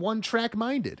fucking one-track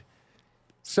minded.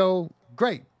 So,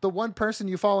 great. The one person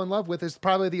you fall in love with is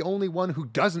probably the only one who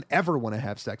doesn't ever want to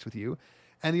have sex with you.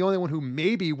 And the only one who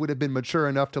maybe would have been mature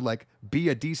enough to, like, be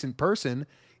a decent person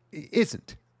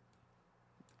isn't.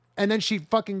 And then she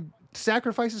fucking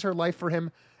sacrifices her life for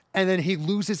him, and then he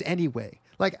loses anyway.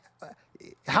 Like,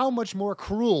 how much more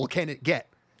cruel can it get?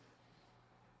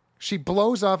 She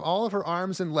blows off all of her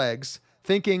arms and legs,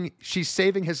 thinking she's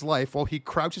saving his life while he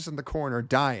crouches in the corner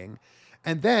dying.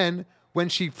 And then, when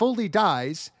she fully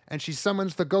dies, and she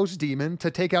summons the ghost demon to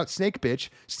take out Snake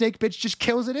Bitch just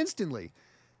kills it instantly.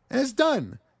 And it's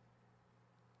done.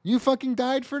 You fucking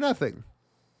died for nothing.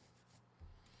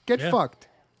 Get fucked.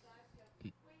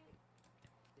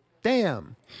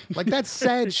 Damn. Like, that's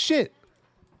sad shit.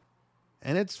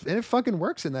 And it fucking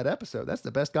works in that episode. That's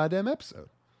the best goddamn episode.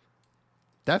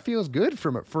 That feels good for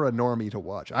a normie to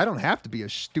watch. I don't have to be a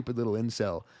stupid little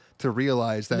incel to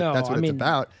realize that that's what it's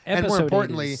about. And more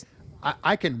importantly,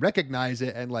 I can recognize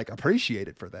it and like appreciate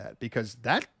it for that because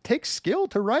that takes skill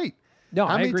to write. No,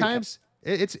 How I many agree. times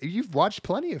you've watched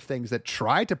plenty of things that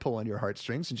try to pull on your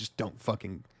heartstrings and just don't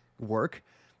fucking work.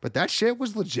 But that shit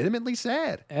was legitimately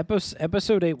sad.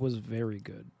 Episode 8 was very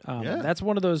good. That's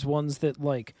one of those ones that,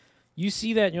 like, you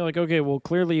see that and you're like, okay, well,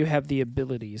 clearly you have the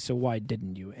ability, so why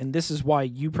didn't you? And this is why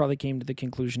you probably came to the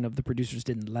conclusion of the producers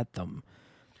didn't let them.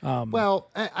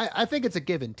 Well, I think it's a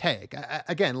give and take.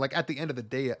 Again, like at the end of the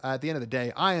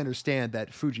day, I understand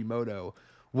that Fujimoto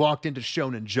walked into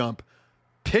Shonen Jump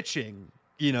pitching,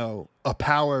 a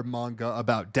power manga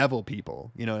about devil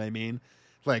people. You know what I mean?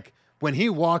 Like, when he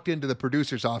walked into the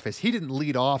producer's office, he didn't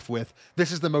lead off with,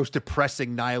 this is the most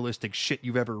depressing, nihilistic shit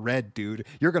you've ever read, dude.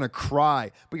 You're going to cry.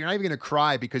 But you're not even going to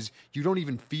cry because you don't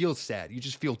even feel sad. You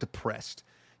just feel depressed.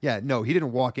 Yeah, no, he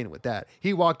didn't walk in with that.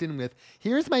 He walked in with,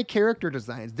 here's my character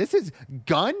designs. This is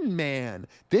Gunman.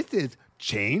 This is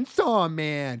Chainsaw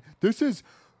Man. This is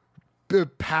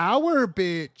Power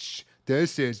Bitch.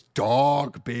 This is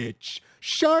Dog Bitch.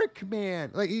 Shark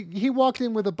Man. Like he walked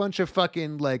in with a bunch of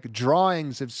fucking like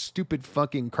drawings of stupid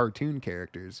fucking cartoon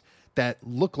characters that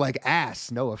look like ass.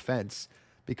 No offense,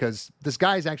 because this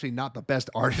guy is actually not the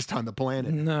best artist on the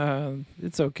planet. No,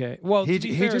 it's okay. Well, he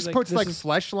fair, just puts like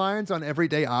flesh lines on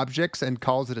everyday objects and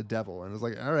calls it a devil. And it's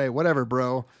like, all right, whatever,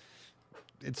 bro.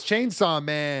 It's Chainsaw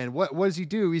Man. What does he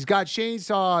do? He's got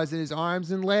chainsaws in his arms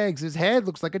and legs. His head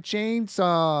looks like a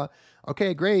chainsaw.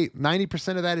 Okay, great.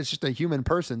 90% of that is just a human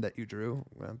person that you drew.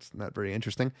 Well, that's not very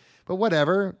interesting, but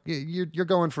whatever. You're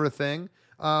going for a thing.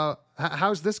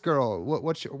 How's this girl?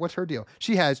 What's her deal?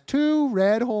 She has 2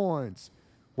 red horns.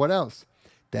 What else?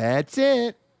 That's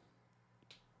it.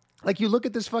 Like, you look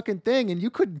at this fucking thing and you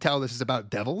couldn't tell this is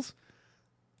about devils.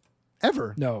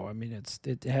 Ever. No, I mean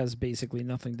it has basically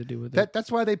nothing to do with it.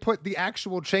 That's why they put the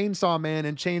actual Chainsaw Man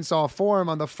in chainsaw form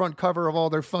on the front cover of all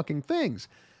their fucking things.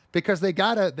 Because they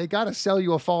gotta sell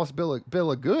you a false bill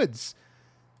of goods.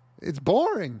 It's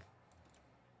boring.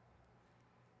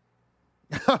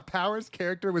 Power's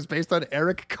character was based on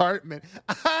Eric Cartman.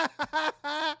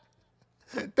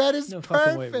 That is No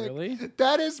fucking way, perfect. really?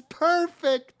 That is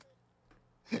perfect.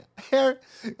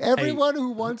 Everyone who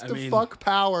wants to fuck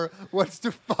Power wants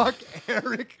to fuck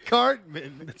Eric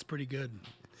Cartman. That's pretty good.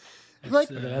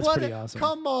 That's what? pretty awesome.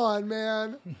 Come on,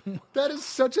 man. That is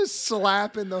such a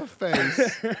slap in the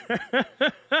face.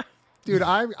 Dude,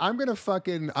 I'm gonna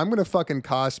fucking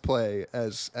cosplay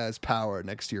as Power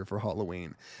next year for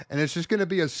Halloween, and it's just gonna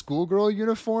be a schoolgirl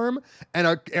uniform and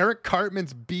a Eric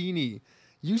Cartman's beanie.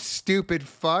 You stupid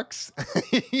fucks!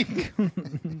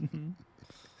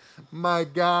 My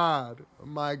God.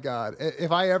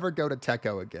 If I ever go to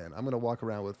Techo again, I'm gonna walk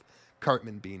around with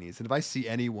Cartman beanies, and if I see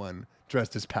anyone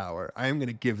dressed as Power, I am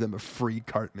gonna give them a free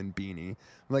Cartman beanie. I'm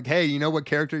like, hey, you know what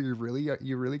character you're really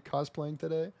cosplaying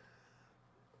today?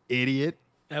 Idiot.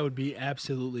 That would be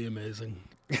absolutely amazing.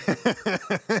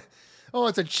 Oh,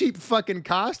 it's a cheap fucking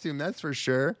costume, that's for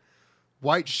sure.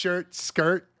 White shirt,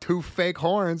 skirt, 2 fake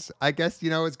horns. I guess,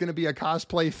 it's going to be a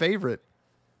cosplay favorite.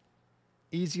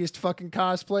 Easiest fucking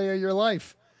cosplay of your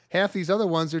life. Half these other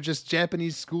ones are just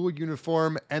Japanese school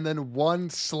uniform and then one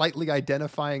slightly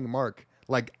identifying mark,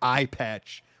 like eye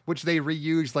patch, which they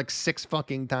reuse like 6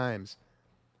 fucking times.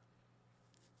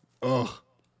 Ugh.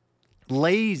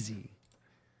 Lazy.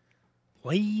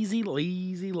 Lazy.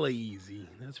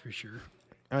 That's for sure.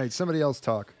 All right, somebody else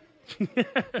talk.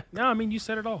 No, I mean, you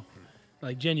said it all.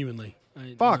 Like, genuinely.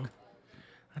 Fuck.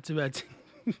 That's about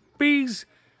bees.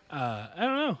 I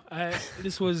don't know.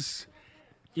 This was...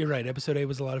 You're right. Episode 8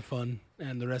 was a lot of fun.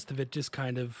 And the rest of it just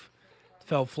kind of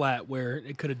fell flat where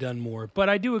it could have done more. But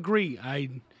I do agree. I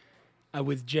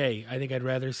with Jay, I think I'd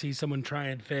rather see someone try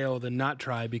and fail than not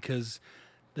try, because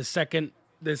the second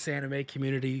this anime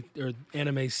community or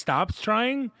anime stops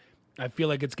trying, I feel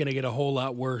like it's going to get a whole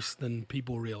lot worse than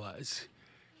people realize.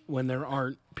 When there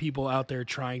aren't people out there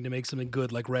trying to make something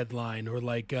good, like Red Line or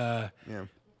like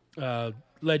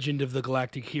Legend of the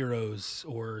Galactic Heroes,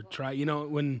 or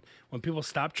when people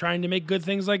stop trying to make good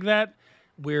things like that,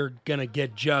 we're gonna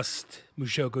get just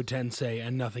Mushoku Tensei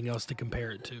and nothing else to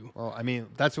compare it to. Well, I mean,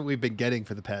 that's what we've been getting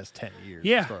for the past 10 years,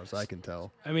 Yeah. as far as I can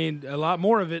tell. I mean, a lot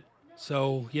more of it.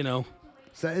 So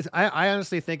So I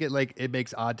honestly think it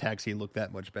makes Odd Taxi look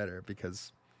that much better,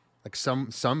 because like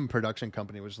some production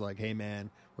company was like, hey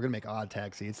man, we're gonna make Odd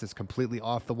Taxi. It's this completely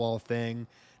off the wall thing.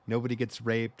 Nobody gets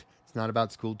raped. It's not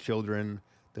about school children.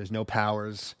 There's no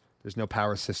powers. There's no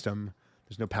power system.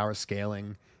 There's no power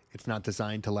scaling. It's not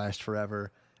designed to last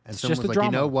forever. And It's someone just was the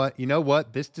like, drama. you know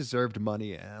what? This deserved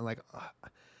money. And I'm like,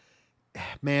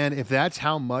 man, if that's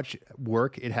how much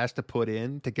work it has to put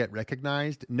in to get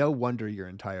recognized, no wonder your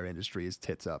entire industry is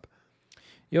tits up.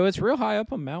 Yo, it's real high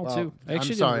up on Mal Well, too. I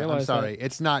actually I'm sorry. didn't realize I'm sorry. that.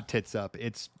 It's not tits up.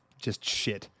 It's just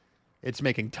shit. It's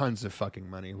making tons of fucking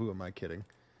money. Who am I kidding?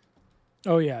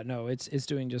 Oh yeah, no, it's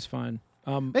doing just fine.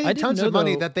 I Making didn't tons know, of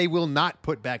money though- that they will not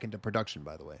put back into production,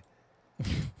 by the way.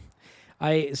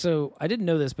 I didn't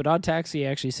know this, but Odd Taxi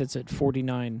actually sits at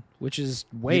 49, which is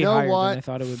way You know higher what? than I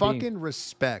thought it would Fucking be.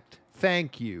 respect.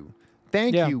 Thank you.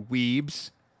 Thank Yeah. you,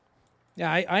 weebs. Yeah,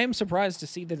 I am surprised to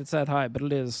see that it's that high, but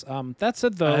it is. That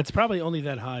said, though, it's probably only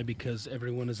that high because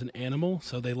everyone is an animal,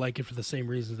 so they like it for the same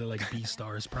reasons they like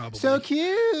B-stars, probably. So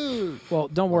cute. well,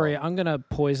 don't worry, I'm gonna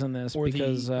poison this or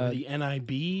because the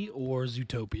NIB or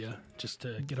Zootopia, just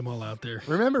to get them all out there.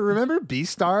 Remember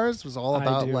B-Stars was all I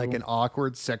about do. like an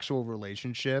awkward sexual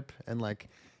relationship, and like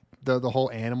the whole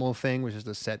animal thing was just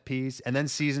a set piece. And then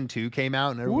season 2 came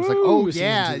out, and everyone was like, Woo! "Oh Season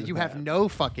yeah, 2 is you have bad. no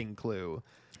fucking clue."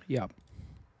 yeah,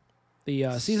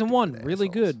 the season 1 really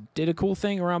assholes. good. Did a cool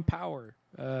thing around power.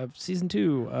 Season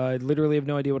 2, I literally have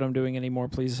no idea what I'm doing anymore.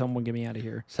 Please, someone get me out of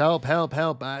here. So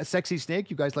help. Sexy Snake.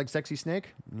 You guys like Sexy Snake?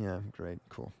 Yeah, great,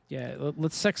 cool. Yeah,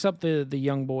 let's sex up the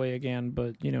young boy again,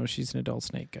 but she's an adult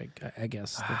snake. I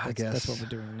guess. That's what we're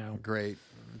doing now. Great.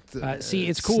 See,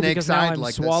 it's cool Snake because now side, I'm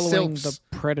like the swallowing the Silps.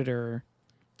 predator.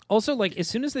 Also, like as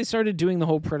soon as they started doing the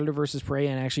whole predator versus prey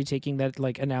and actually taking that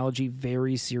like analogy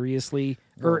very seriously,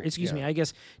 or excuse me, I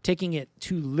guess taking it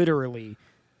too literally,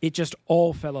 it just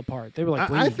all fell apart. They were like,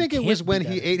 I "Wait, think you it was can't when do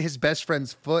he that." ate his best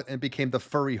friend's foot and became the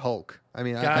furry Hulk. I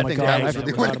mean, I God think damn, that that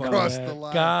really was went funny. across the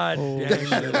line. God Oh, damn,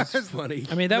 shit. that was funny.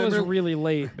 I mean, that was Remember- really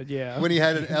late, but yeah. When he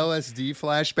had an LSD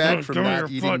flashback from Give me not your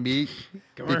eating foot. meat,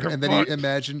 Give me your and then foot.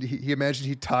 he imagined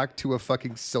he talked to a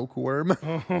fucking silkworm.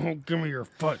 Oh, give me your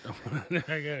foot. I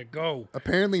gotta go.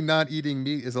 Apparently, not eating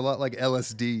meat is a lot like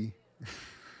LSD,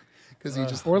 because he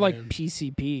just or like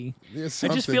PCP. yeah, I just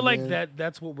something, feel like man.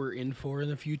 that's what we're in for in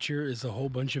the future is a whole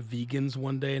bunch of vegans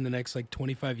one day in the next like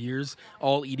 25 years,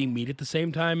 all eating meat at the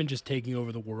same time and just taking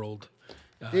over the world.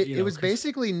 It was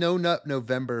basically No Nut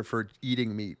November for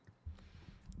eating meat.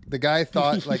 The guy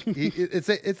thought like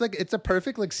it's a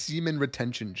perfect like semen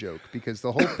retention joke because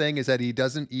the whole thing is that he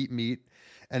doesn't eat meat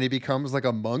and he becomes like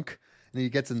a monk and he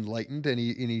gets enlightened and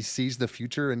he sees the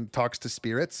future and talks to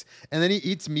spirits and then he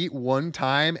eats meat one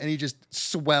time and he just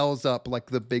swells up like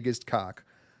the biggest cock.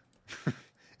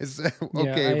 It's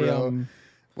okay, bro.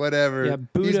 Whatever. Yeah,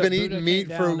 He's been Buddha eating meat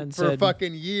for said,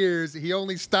 fucking years. He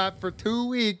only stopped for 2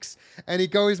 weeks and he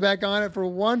goes back on it for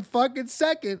 1 fucking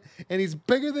second and he's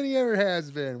bigger than he ever has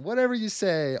been. Whatever you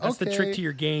say. That's the trick to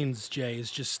your gains, Jay,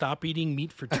 is just stop eating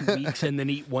meat for 2 weeks and then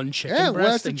eat one chicken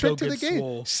breast and go get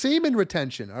swole. Semen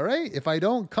retention, all right? If I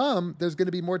don't come, there's going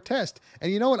to be more tests.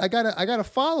 And you know what? I got a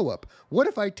follow-up. What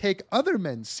if I take other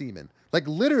men's semen? Like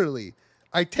literally,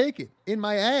 I take it in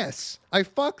my ass. I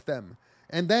fuck them.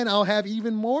 And then I'll have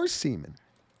even more semen.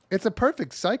 It's a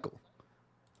perfect cycle.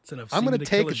 I'm going to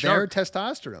take their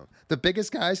testosterone. The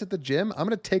biggest guys at the gym, I'm going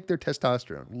to take their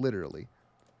testosterone, literally.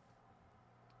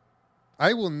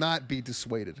 I will not be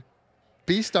dissuaded.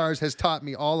 B-Stars has taught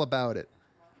me all about it.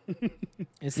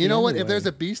 You know what? If there's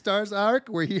a B-Stars arc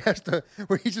where he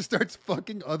just starts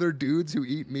fucking other dudes who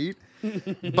eat meat,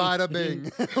 bada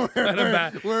bing.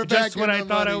 we're just back when in I the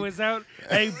thought money. I was out,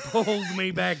 they pulled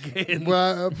me back in.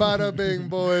 Well, bada bing,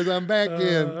 boys. I'm back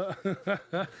in.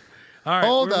 All right,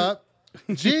 Hold up.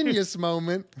 Genius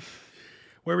moment.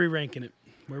 Where are we ranking it?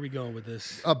 Where are we going with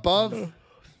this? Above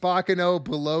Bakano,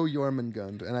 below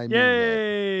Jormungand. And I mean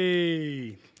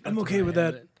Yay! I'm okay with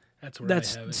that. That's where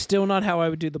That's I have it. still not how I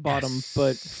would do the bottom,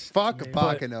 but fuck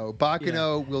Bakano.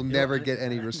 Bakano will never get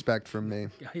any respect from me.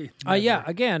 yeah.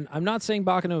 Again, I'm not saying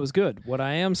Bakano was good. What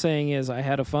I am saying is I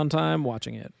had a fun time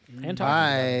watching it and talking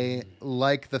about it. I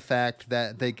like the fact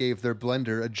that they gave their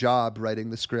blender a job writing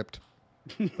the script.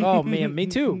 Oh man, me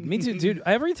too, dude.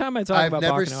 Every time I talk about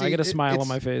never Bakano, I get a smile on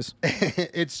my face.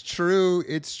 It's true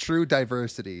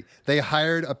diversity. They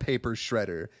hired a paper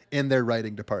shredder in their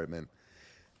writing department.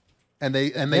 And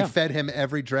they fed him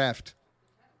every draft.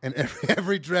 And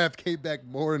every draft came back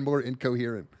more and more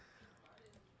incoherent.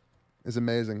 It's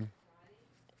amazing.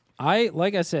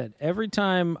 Like I said, every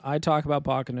time I talk about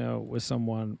Bakano with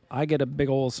someone, I get a big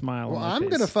old smile on my face. I'm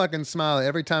going to fucking smile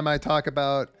every time I talk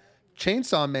about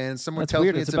Chainsaw Man. Someone That's tells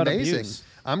weird. me It's it's about amazing. abuse.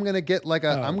 I'm going to get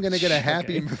a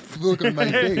happy look on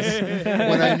my face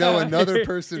when I know another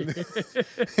person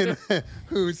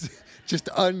who's just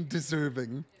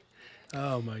undeserving.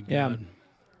 Oh my god! Yeah.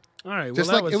 All right. Just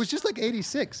well, like it was just like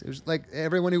 86. It was like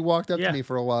everyone who walked up to me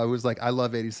for a while who was like, "I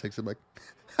love 86." I'm like,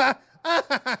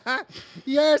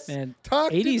 yes, Man,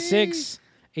 talk 86.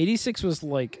 86 was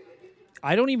like,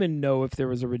 I don't even know if there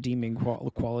was a redeeming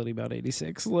quality about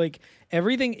 86. Like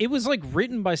everything, it was like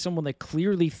written by someone that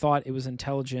clearly thought it was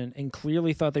intelligent and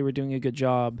clearly thought they were doing a good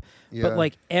job. Yeah. But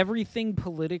like everything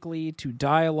politically to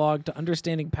dialogue to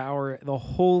understanding power, the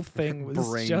whole thing was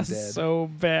Brain just dead. so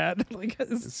bad. Like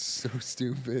It's so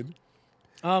stupid.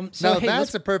 so Now hey,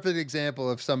 that's a perfect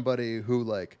example of somebody who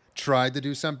like tried to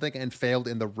do something and failed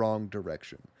in the wrong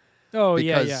direction. oh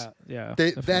Because yeah. At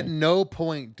definitely. no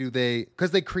point do they,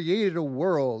 because they created a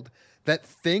world that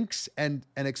thinks and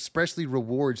expressly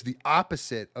rewards the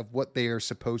opposite of what they are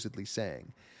supposedly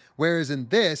saying. Whereas in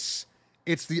this,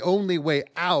 it's the only way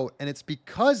out, and it's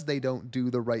because they don't do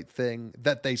the right thing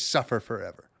that they suffer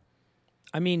forever.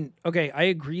 I mean, okay, I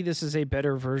agree this is a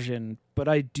better version, but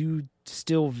I do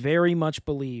still very much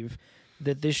believe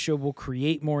that this show will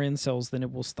create more incels than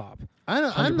it will stop.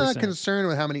 I'm not 100%. concerned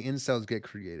with how many incels get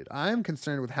created. I'm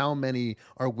concerned with how many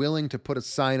are willing to put a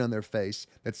sign on their face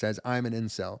that says, I'm an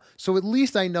incel. So at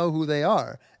least I know who they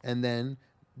are, and then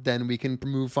we can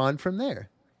move on from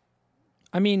there.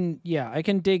 I mean, yeah, I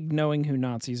can dig knowing who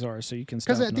Nazis are, so you can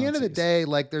stop Because at the end of the Nazis. day,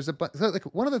 like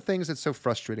one of the things that's so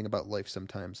frustrating about life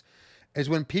sometimes is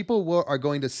when people are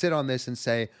going to sit on this and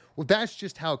say, well, that's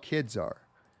just how kids are.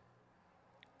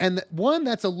 And one,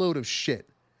 that's a load of shit.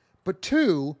 But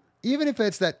two, even if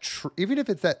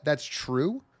that's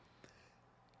true,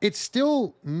 it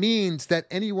still means that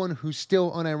anyone who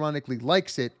still unironically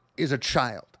likes it is a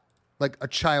child, like a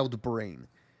child brain.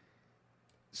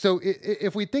 So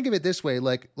if we think of it this way,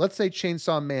 like let's say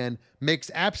Chainsaw Man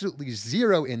makes absolutely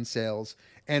 0 incels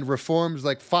and reforms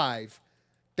like 5,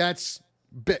 that's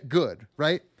good,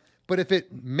 right? But if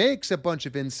it makes a bunch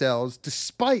of incels,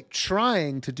 despite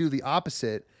trying to do the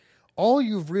opposite, all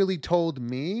you've really told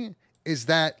me is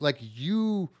that like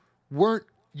you aren't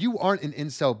an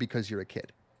incel because you're a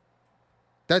kid.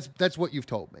 That's what you've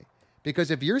told me.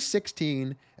 Because if you're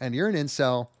 16 and you're an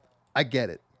incel, I get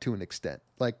it to an extent.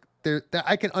 Like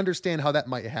I can understand how that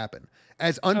might happen.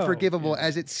 As unforgivable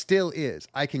as it still is,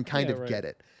 I can kind of get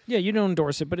it. Yeah, you don't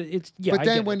endorse it, but it's yeah. But I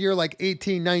then get when it. you're like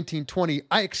 18, 19, 20,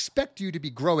 I expect you to be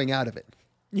growing out of it.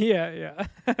 Yeah.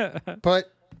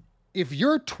 But if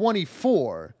you're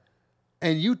 24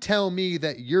 and you tell me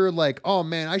that you're like, oh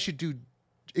man, I should do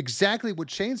exactly what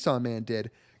Chainsaw Man did,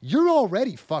 you're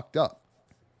already fucked up.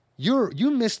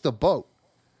 You missed the boat.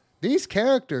 These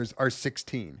characters are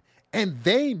 16 and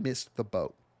they missed the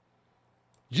boat.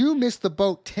 You missed the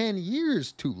boat 10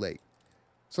 years too late.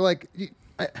 So like,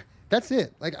 that's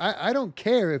it. Like, I don't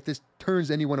care if this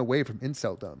turns anyone away from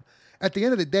inceldom. At the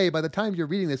end of the day, by the time you're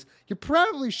reading this, you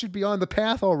probably should be on the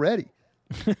path already.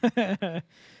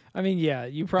 I mean, yeah,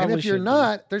 you probably And if you're should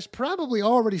not, there's probably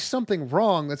already something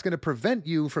wrong that's going to prevent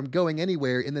you from going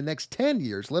anywhere in the next 10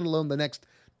 years, let alone the next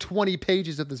 20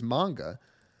 pages of this manga.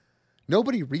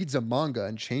 Nobody reads a manga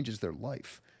and changes their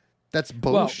life. That's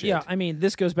bullshit. Well, yeah, I mean,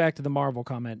 this goes back to the Marvel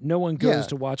comment. No one goes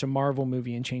to watch a Marvel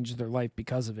movie and changes their life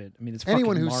because of it. I mean, it's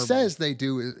anyone who Marvel. says they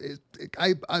do,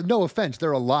 I no offense,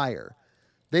 they're a liar.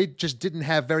 They just didn't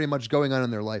have very much going on in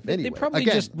their life anyway. They probably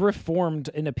Again, just reformed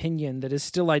an opinion that is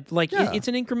still like Yeah. it's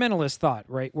an incrementalist thought,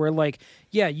 right? Where like,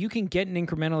 yeah, you can get an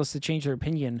incrementalist to change their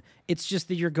opinion. It's just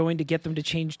that you're going to get them to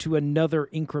change to another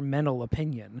incremental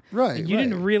opinion. Right, And you right.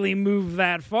 didn't really move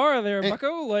that far there,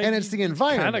 bucko. Like, and it's the you kinda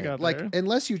environment. got Like, there.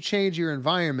 unless you change your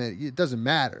environment, it doesn't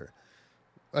matter.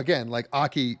 Again, like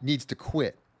Aki needs to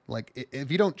quit. Like,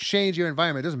 if you don't change your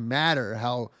environment, it doesn't matter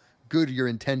how good your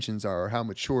intentions are or how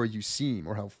mature you seem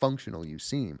or how functional you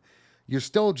seem. You're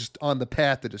still just on the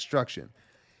path to destruction.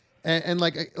 And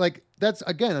like that's,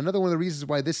 again, another one of the reasons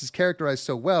why this is characterized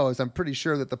so well is I'm pretty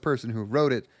sure that the person who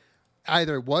wrote it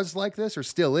either was like this or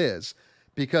still is,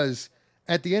 because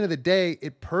at the end of the day,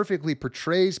 it perfectly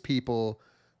portrays people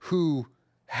who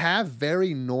have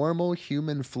very normal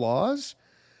human flaws,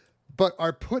 but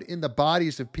are put in the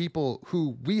bodies of people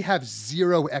who we have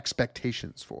zero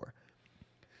expectations for.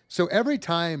 So every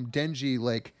time Denji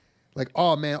like,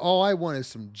 oh man, all I want is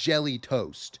some jelly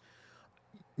toast.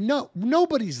 No,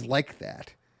 nobody's like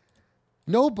that.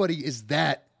 Nobody is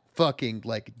that fucking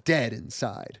like dead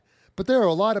inside. But there are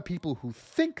a lot of people who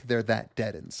think they're that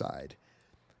dead inside.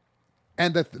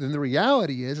 And the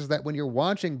reality is that when you're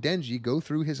watching Denji go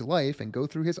through his life and go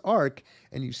through his arc,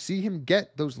 and you see him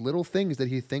get those little things that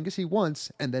he thinks he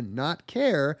wants and then not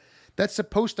care, that's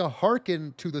supposed to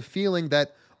hearken to the feeling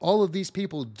that all of these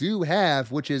people do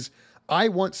have, which is, I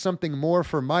want something more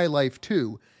for my life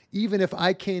too, even if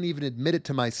I can't even admit it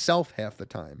to myself half the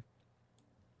time.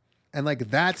 And like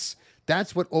that's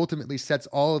what ultimately sets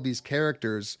all of these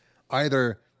characters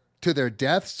either to their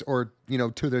deaths or,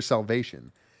 to their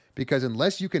salvation. Because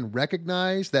unless you can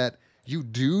recognize that you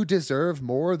do deserve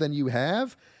more than you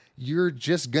have, you're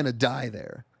just gonna die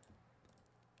there.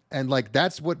 And like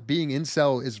that's what being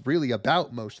incel is really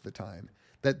about most of the time.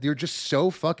 That you're just so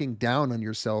fucking down on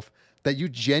yourself that you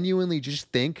genuinely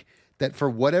just think that for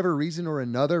whatever reason or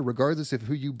another, regardless of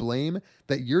who you blame,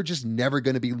 that you're just never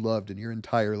going to be loved in your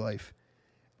entire life.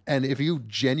 And if you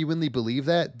genuinely believe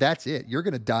that, that's it. You're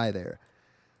going to die there.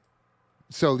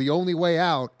 So the only way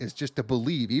out is just to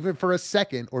believe, even for a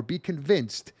second, or be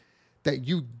convinced that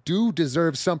you do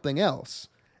deserve something else.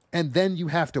 And then you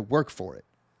have to work for it.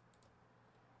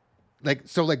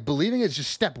 So believing is just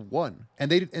step one.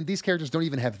 And these characters don't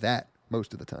even have that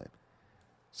most of the time.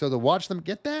 So to watch them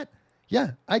get that,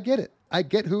 yeah, I get it. I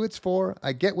get who it's for.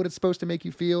 I get what it's supposed to make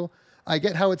you feel. I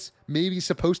get how it's maybe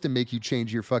supposed to make you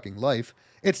change your fucking life.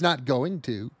 It's not going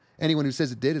to. Anyone who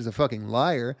says it did is a fucking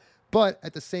liar. But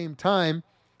at the same time,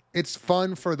 it's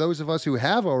fun for those of us who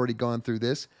have already gone through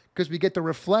this because we get to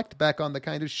reflect back on the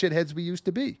kind of shitheads we used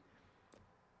to be.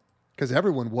 Because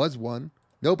everyone was one.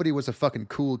 Nobody was a fucking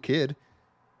cool kid.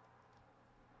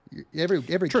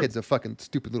 Every kid's a fucking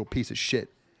stupid little piece of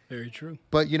shit. Very true.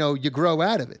 But, you grow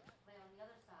out of it.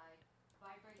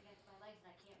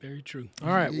 Very true. All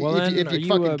right. Well, if you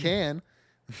fucking can.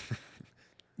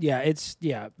 Yeah,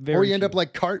 very. Or you end true. up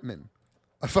like Cartman,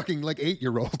 a fucking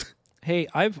 8-year-old. Hey,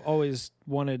 I've always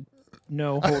wanted.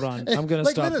 No, hold on. I'm gonna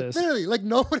stop this. Literally,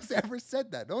 no one has ever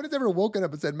said that. No one has ever woken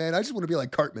up and said, "Man, I just want to be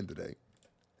like Cartman today."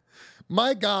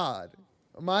 My God,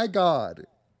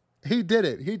 he did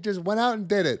it. He just went out and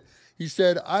did it. He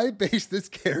said, "I based this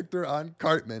character on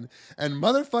Cartman," and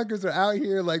motherfuckers are out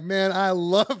here like, "Man, I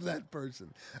love that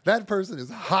person. That person is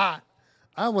hot.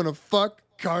 I want to fuck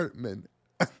Cartman."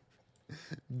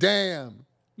 Damn.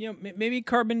 Maybe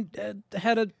Cartman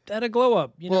had a glow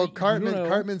up.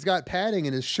 Cartman's got padding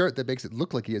in his shirt that makes it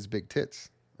look like he has big tits.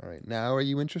 All right, now are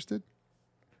you interested?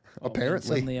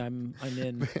 Apparently, man, suddenly I'm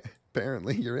in.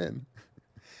 Apparently, you're in.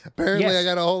 Apparently, Yes. I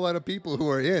got a whole lot of people who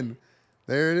are in.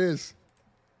 There it is.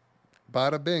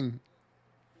 Bada bing.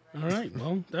 All right.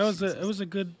 Well, it was a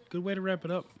good way to wrap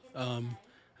it up. And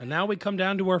now we come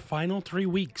down to our final 3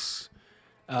 weeks.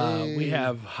 We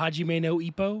have Hajime No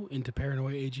Ippo into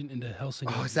Paranoia Agent into Helsing.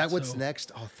 Oh, is that what's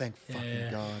next? Oh, thank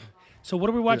fucking God. So what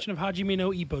are we watching of Hajime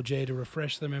No Ippo, Jay, to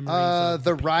refresh the memories?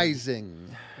 The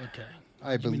Rising. Okay.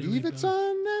 I Hajime no believe Ippo. it's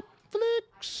on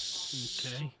Netflix.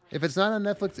 Okay. If it's not on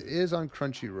Netflix, it is on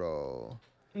Crunchyroll.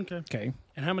 Okay. Okay.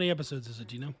 And how many episodes is it?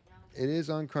 Do you know? It is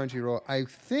on Crunchyroll. I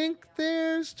think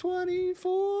there's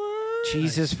 24.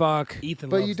 Jesus fuck. Ethan,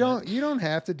 But loves you don't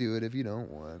have to do it if you don't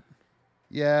want.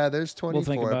 Yeah, there's 24.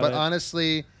 think about But it.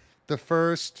 honestly, the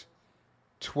first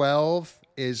 12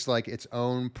 is like its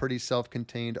own pretty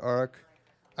self-contained arc.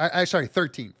 Sorry,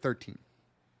 13. 13.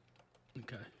 that.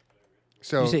 Okay.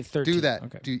 So You say 13. do that.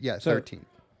 Okay. Yeah, So- 13.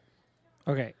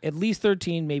 Okay, at least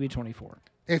 13, maybe 24.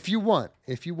 If you want.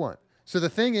 So the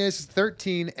thing is,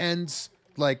 13 ends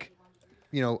like,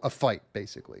 a fight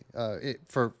basically.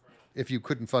 If you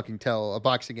couldn't fucking tell, a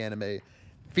boxing anime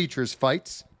features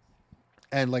fights,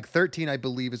 and like 13, I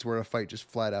believe, is where a fight just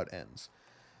flat out ends.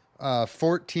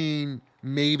 14,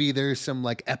 maybe there's some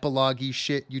like epilogue-y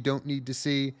shit you don't need to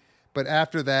see, but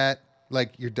after that,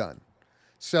 like you're done.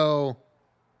 So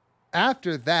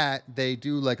after that, they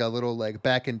do like a little like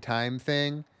back in time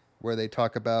thing where they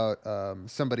talk about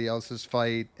somebody else's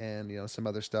fight and some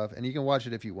other stuff, and you can watch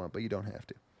it if you want, but you don't have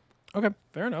to. Okay,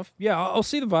 fair enough. Yeah, I'll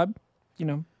see the vibe.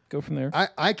 Go from there.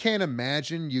 I can't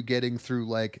imagine you getting through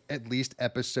like at least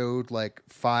episode like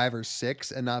 5 or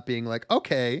 6 and not being like,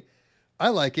 okay, I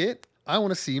like it. I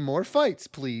want to see more fights,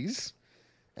 please.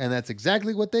 And that's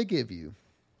exactly what they give you.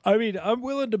 I mean, I'm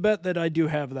willing to bet that I do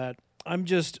have that. I'm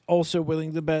just also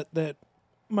willing to bet that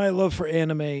my love for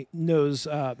anime knows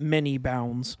many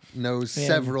bounds. Knows Man.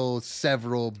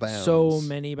 several bounds. So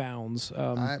many bounds.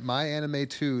 My anime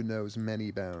too knows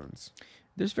many bounds.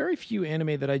 There's very few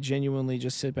anime that I genuinely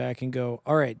just sit back and go,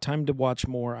 all right, time to watch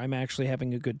more. I'm actually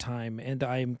having a good time and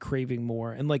I'm craving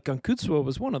more. And like Gankutsuo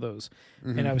was one of those.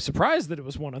 And I was surprised that it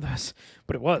was one of those,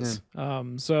 but it was.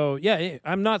 So yeah,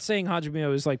 I'm not saying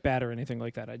Hajime is like bad or anything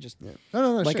like that. I just, No,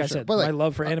 like sure, I sure. said, But my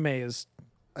love for anime is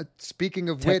speaking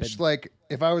of tepid. which, like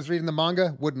if I was reading the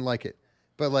manga, wouldn't like it.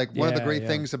 But like one of the Yeah, great yeah.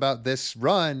 things about this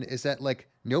run is that like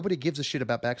nobody gives a shit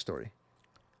about backstory.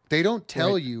 They don't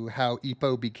tell you how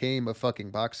Ippo became a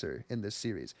fucking boxer in this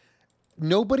series.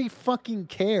 Nobody fucking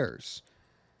cares.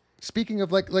 Speaking of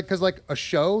because a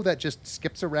show that just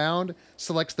skips around,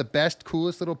 selects the best,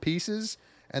 coolest little pieces,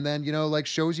 and then like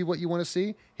shows you what you want to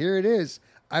see. Here it is.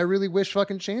 I really wish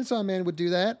fucking Chainsaw Man would do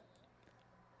that.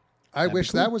 I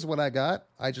wish that was what I got.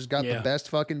 I just got the best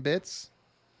fucking bits.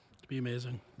 It'd be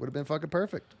amazing. Would have been fucking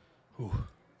perfect.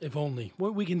 If only.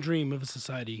 We can dream of a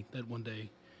society that one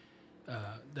day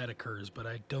that occurs, but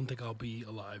I don't think I'll be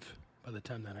alive by the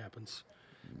time that happens.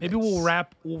 Maybe we'll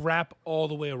wrap all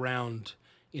the way around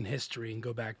in history and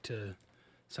go back to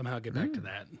somehow get back to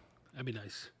that. That'd be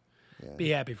nice. Be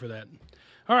happy for that.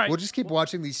 All right. We'll just keep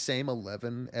watching these same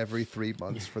 11 every 3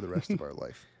 months for the rest of our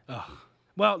life.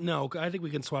 Well, no, I think we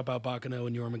can swap out Bakano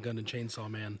and Yormungand and Chainsaw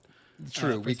Man.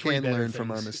 True, for we 3 can better learn from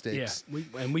our things. mistakes.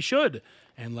 Yeah, we should.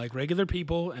 And like regular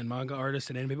people and manga artists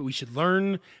and anime, we should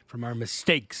learn from our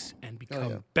mistakes and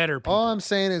become better people. All I'm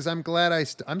saying is I'm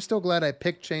still glad I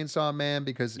picked Chainsaw Man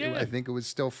because I think it was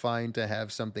still fine to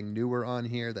have something newer on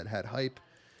here that had hype.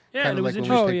 Yeah, Kind and of it was like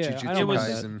when interesting. we picked I Jujutsu don't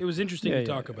mind Kaisen. It was interesting to Yeah,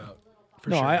 talk yeah. about. For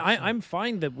no, sure. I'm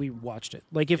fine that we watched it.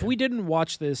 Like, if we didn't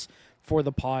watch this for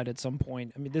the pod at some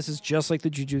point, I mean, this is just like the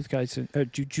Jujutsu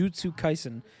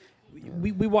Kaisen.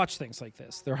 We watch things like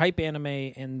this. They're hype anime,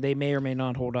 and they may or may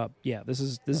not hold up. Yeah, this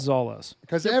is all us.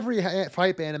 Because every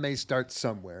hype anime starts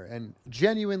somewhere, and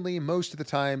genuinely, most of the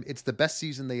time, it's the best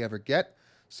season they ever get.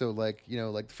 So, like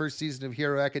the first season of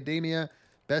Hero Academia,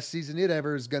 best season it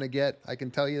ever is gonna get. I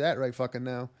can tell you that right fucking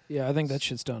now. Yeah, I think that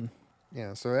shit's done.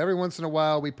 Yeah. So every once in a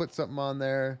while, we put something on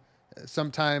there.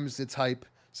 Sometimes it's hype.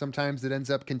 Sometimes it ends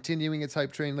up continuing its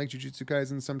hype train, like Jujutsu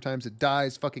Kaisen. Sometimes it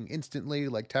dies fucking instantly,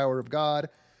 like Tower of God.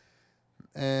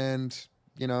 And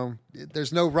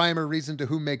there's no rhyme or reason to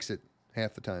who makes it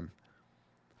half the time.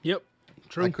 Yep.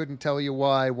 True. I couldn't tell you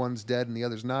why one's dead and the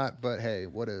other's not, but hey,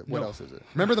 what else is it?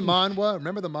 Remember the manhwa?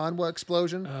 Remember the manhwa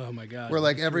explosion? Oh my god. Where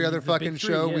like every other The fucking big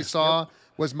three, show we yes. saw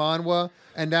was manhwa,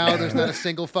 and now there's not a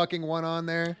single fucking one on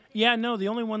there. Yeah, no, the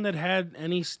only one that had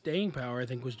any staying power, I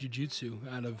think, was Jujutsu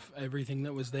out of everything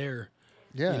that was there.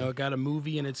 Yeah. It got a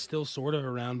movie and it's still sort of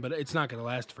around, but it's not going to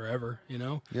last forever, Yep,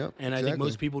 And I think exactly.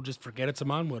 most people just forget it's a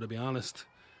manhwa, to be honest.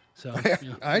 So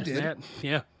I there's did. that.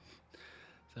 Yeah.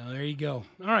 So there you go.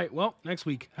 All right. Well, next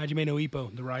week, Hajime no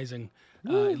Ippo, The Rising.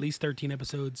 At least 13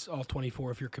 episodes, all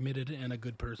 24 if you're committed and a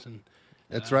good person.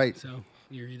 That's right. So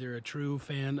You're either a true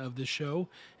fan of this show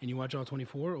and you watch all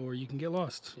 24, or you can get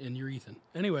lost and you're Ethan.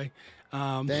 Anyway,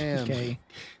 Damn. Okay.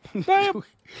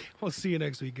 we'll see you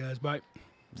next week, guys. Bye.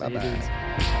 Bye-bye.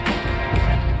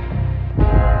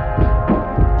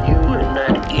 You and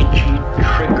that itchy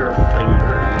trigger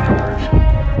finger of yours.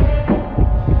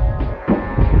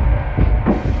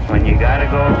 When you gotta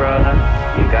go, brother,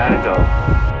 you gotta go.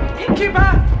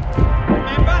 Innkeeper!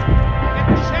 Remember, get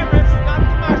the sheriff!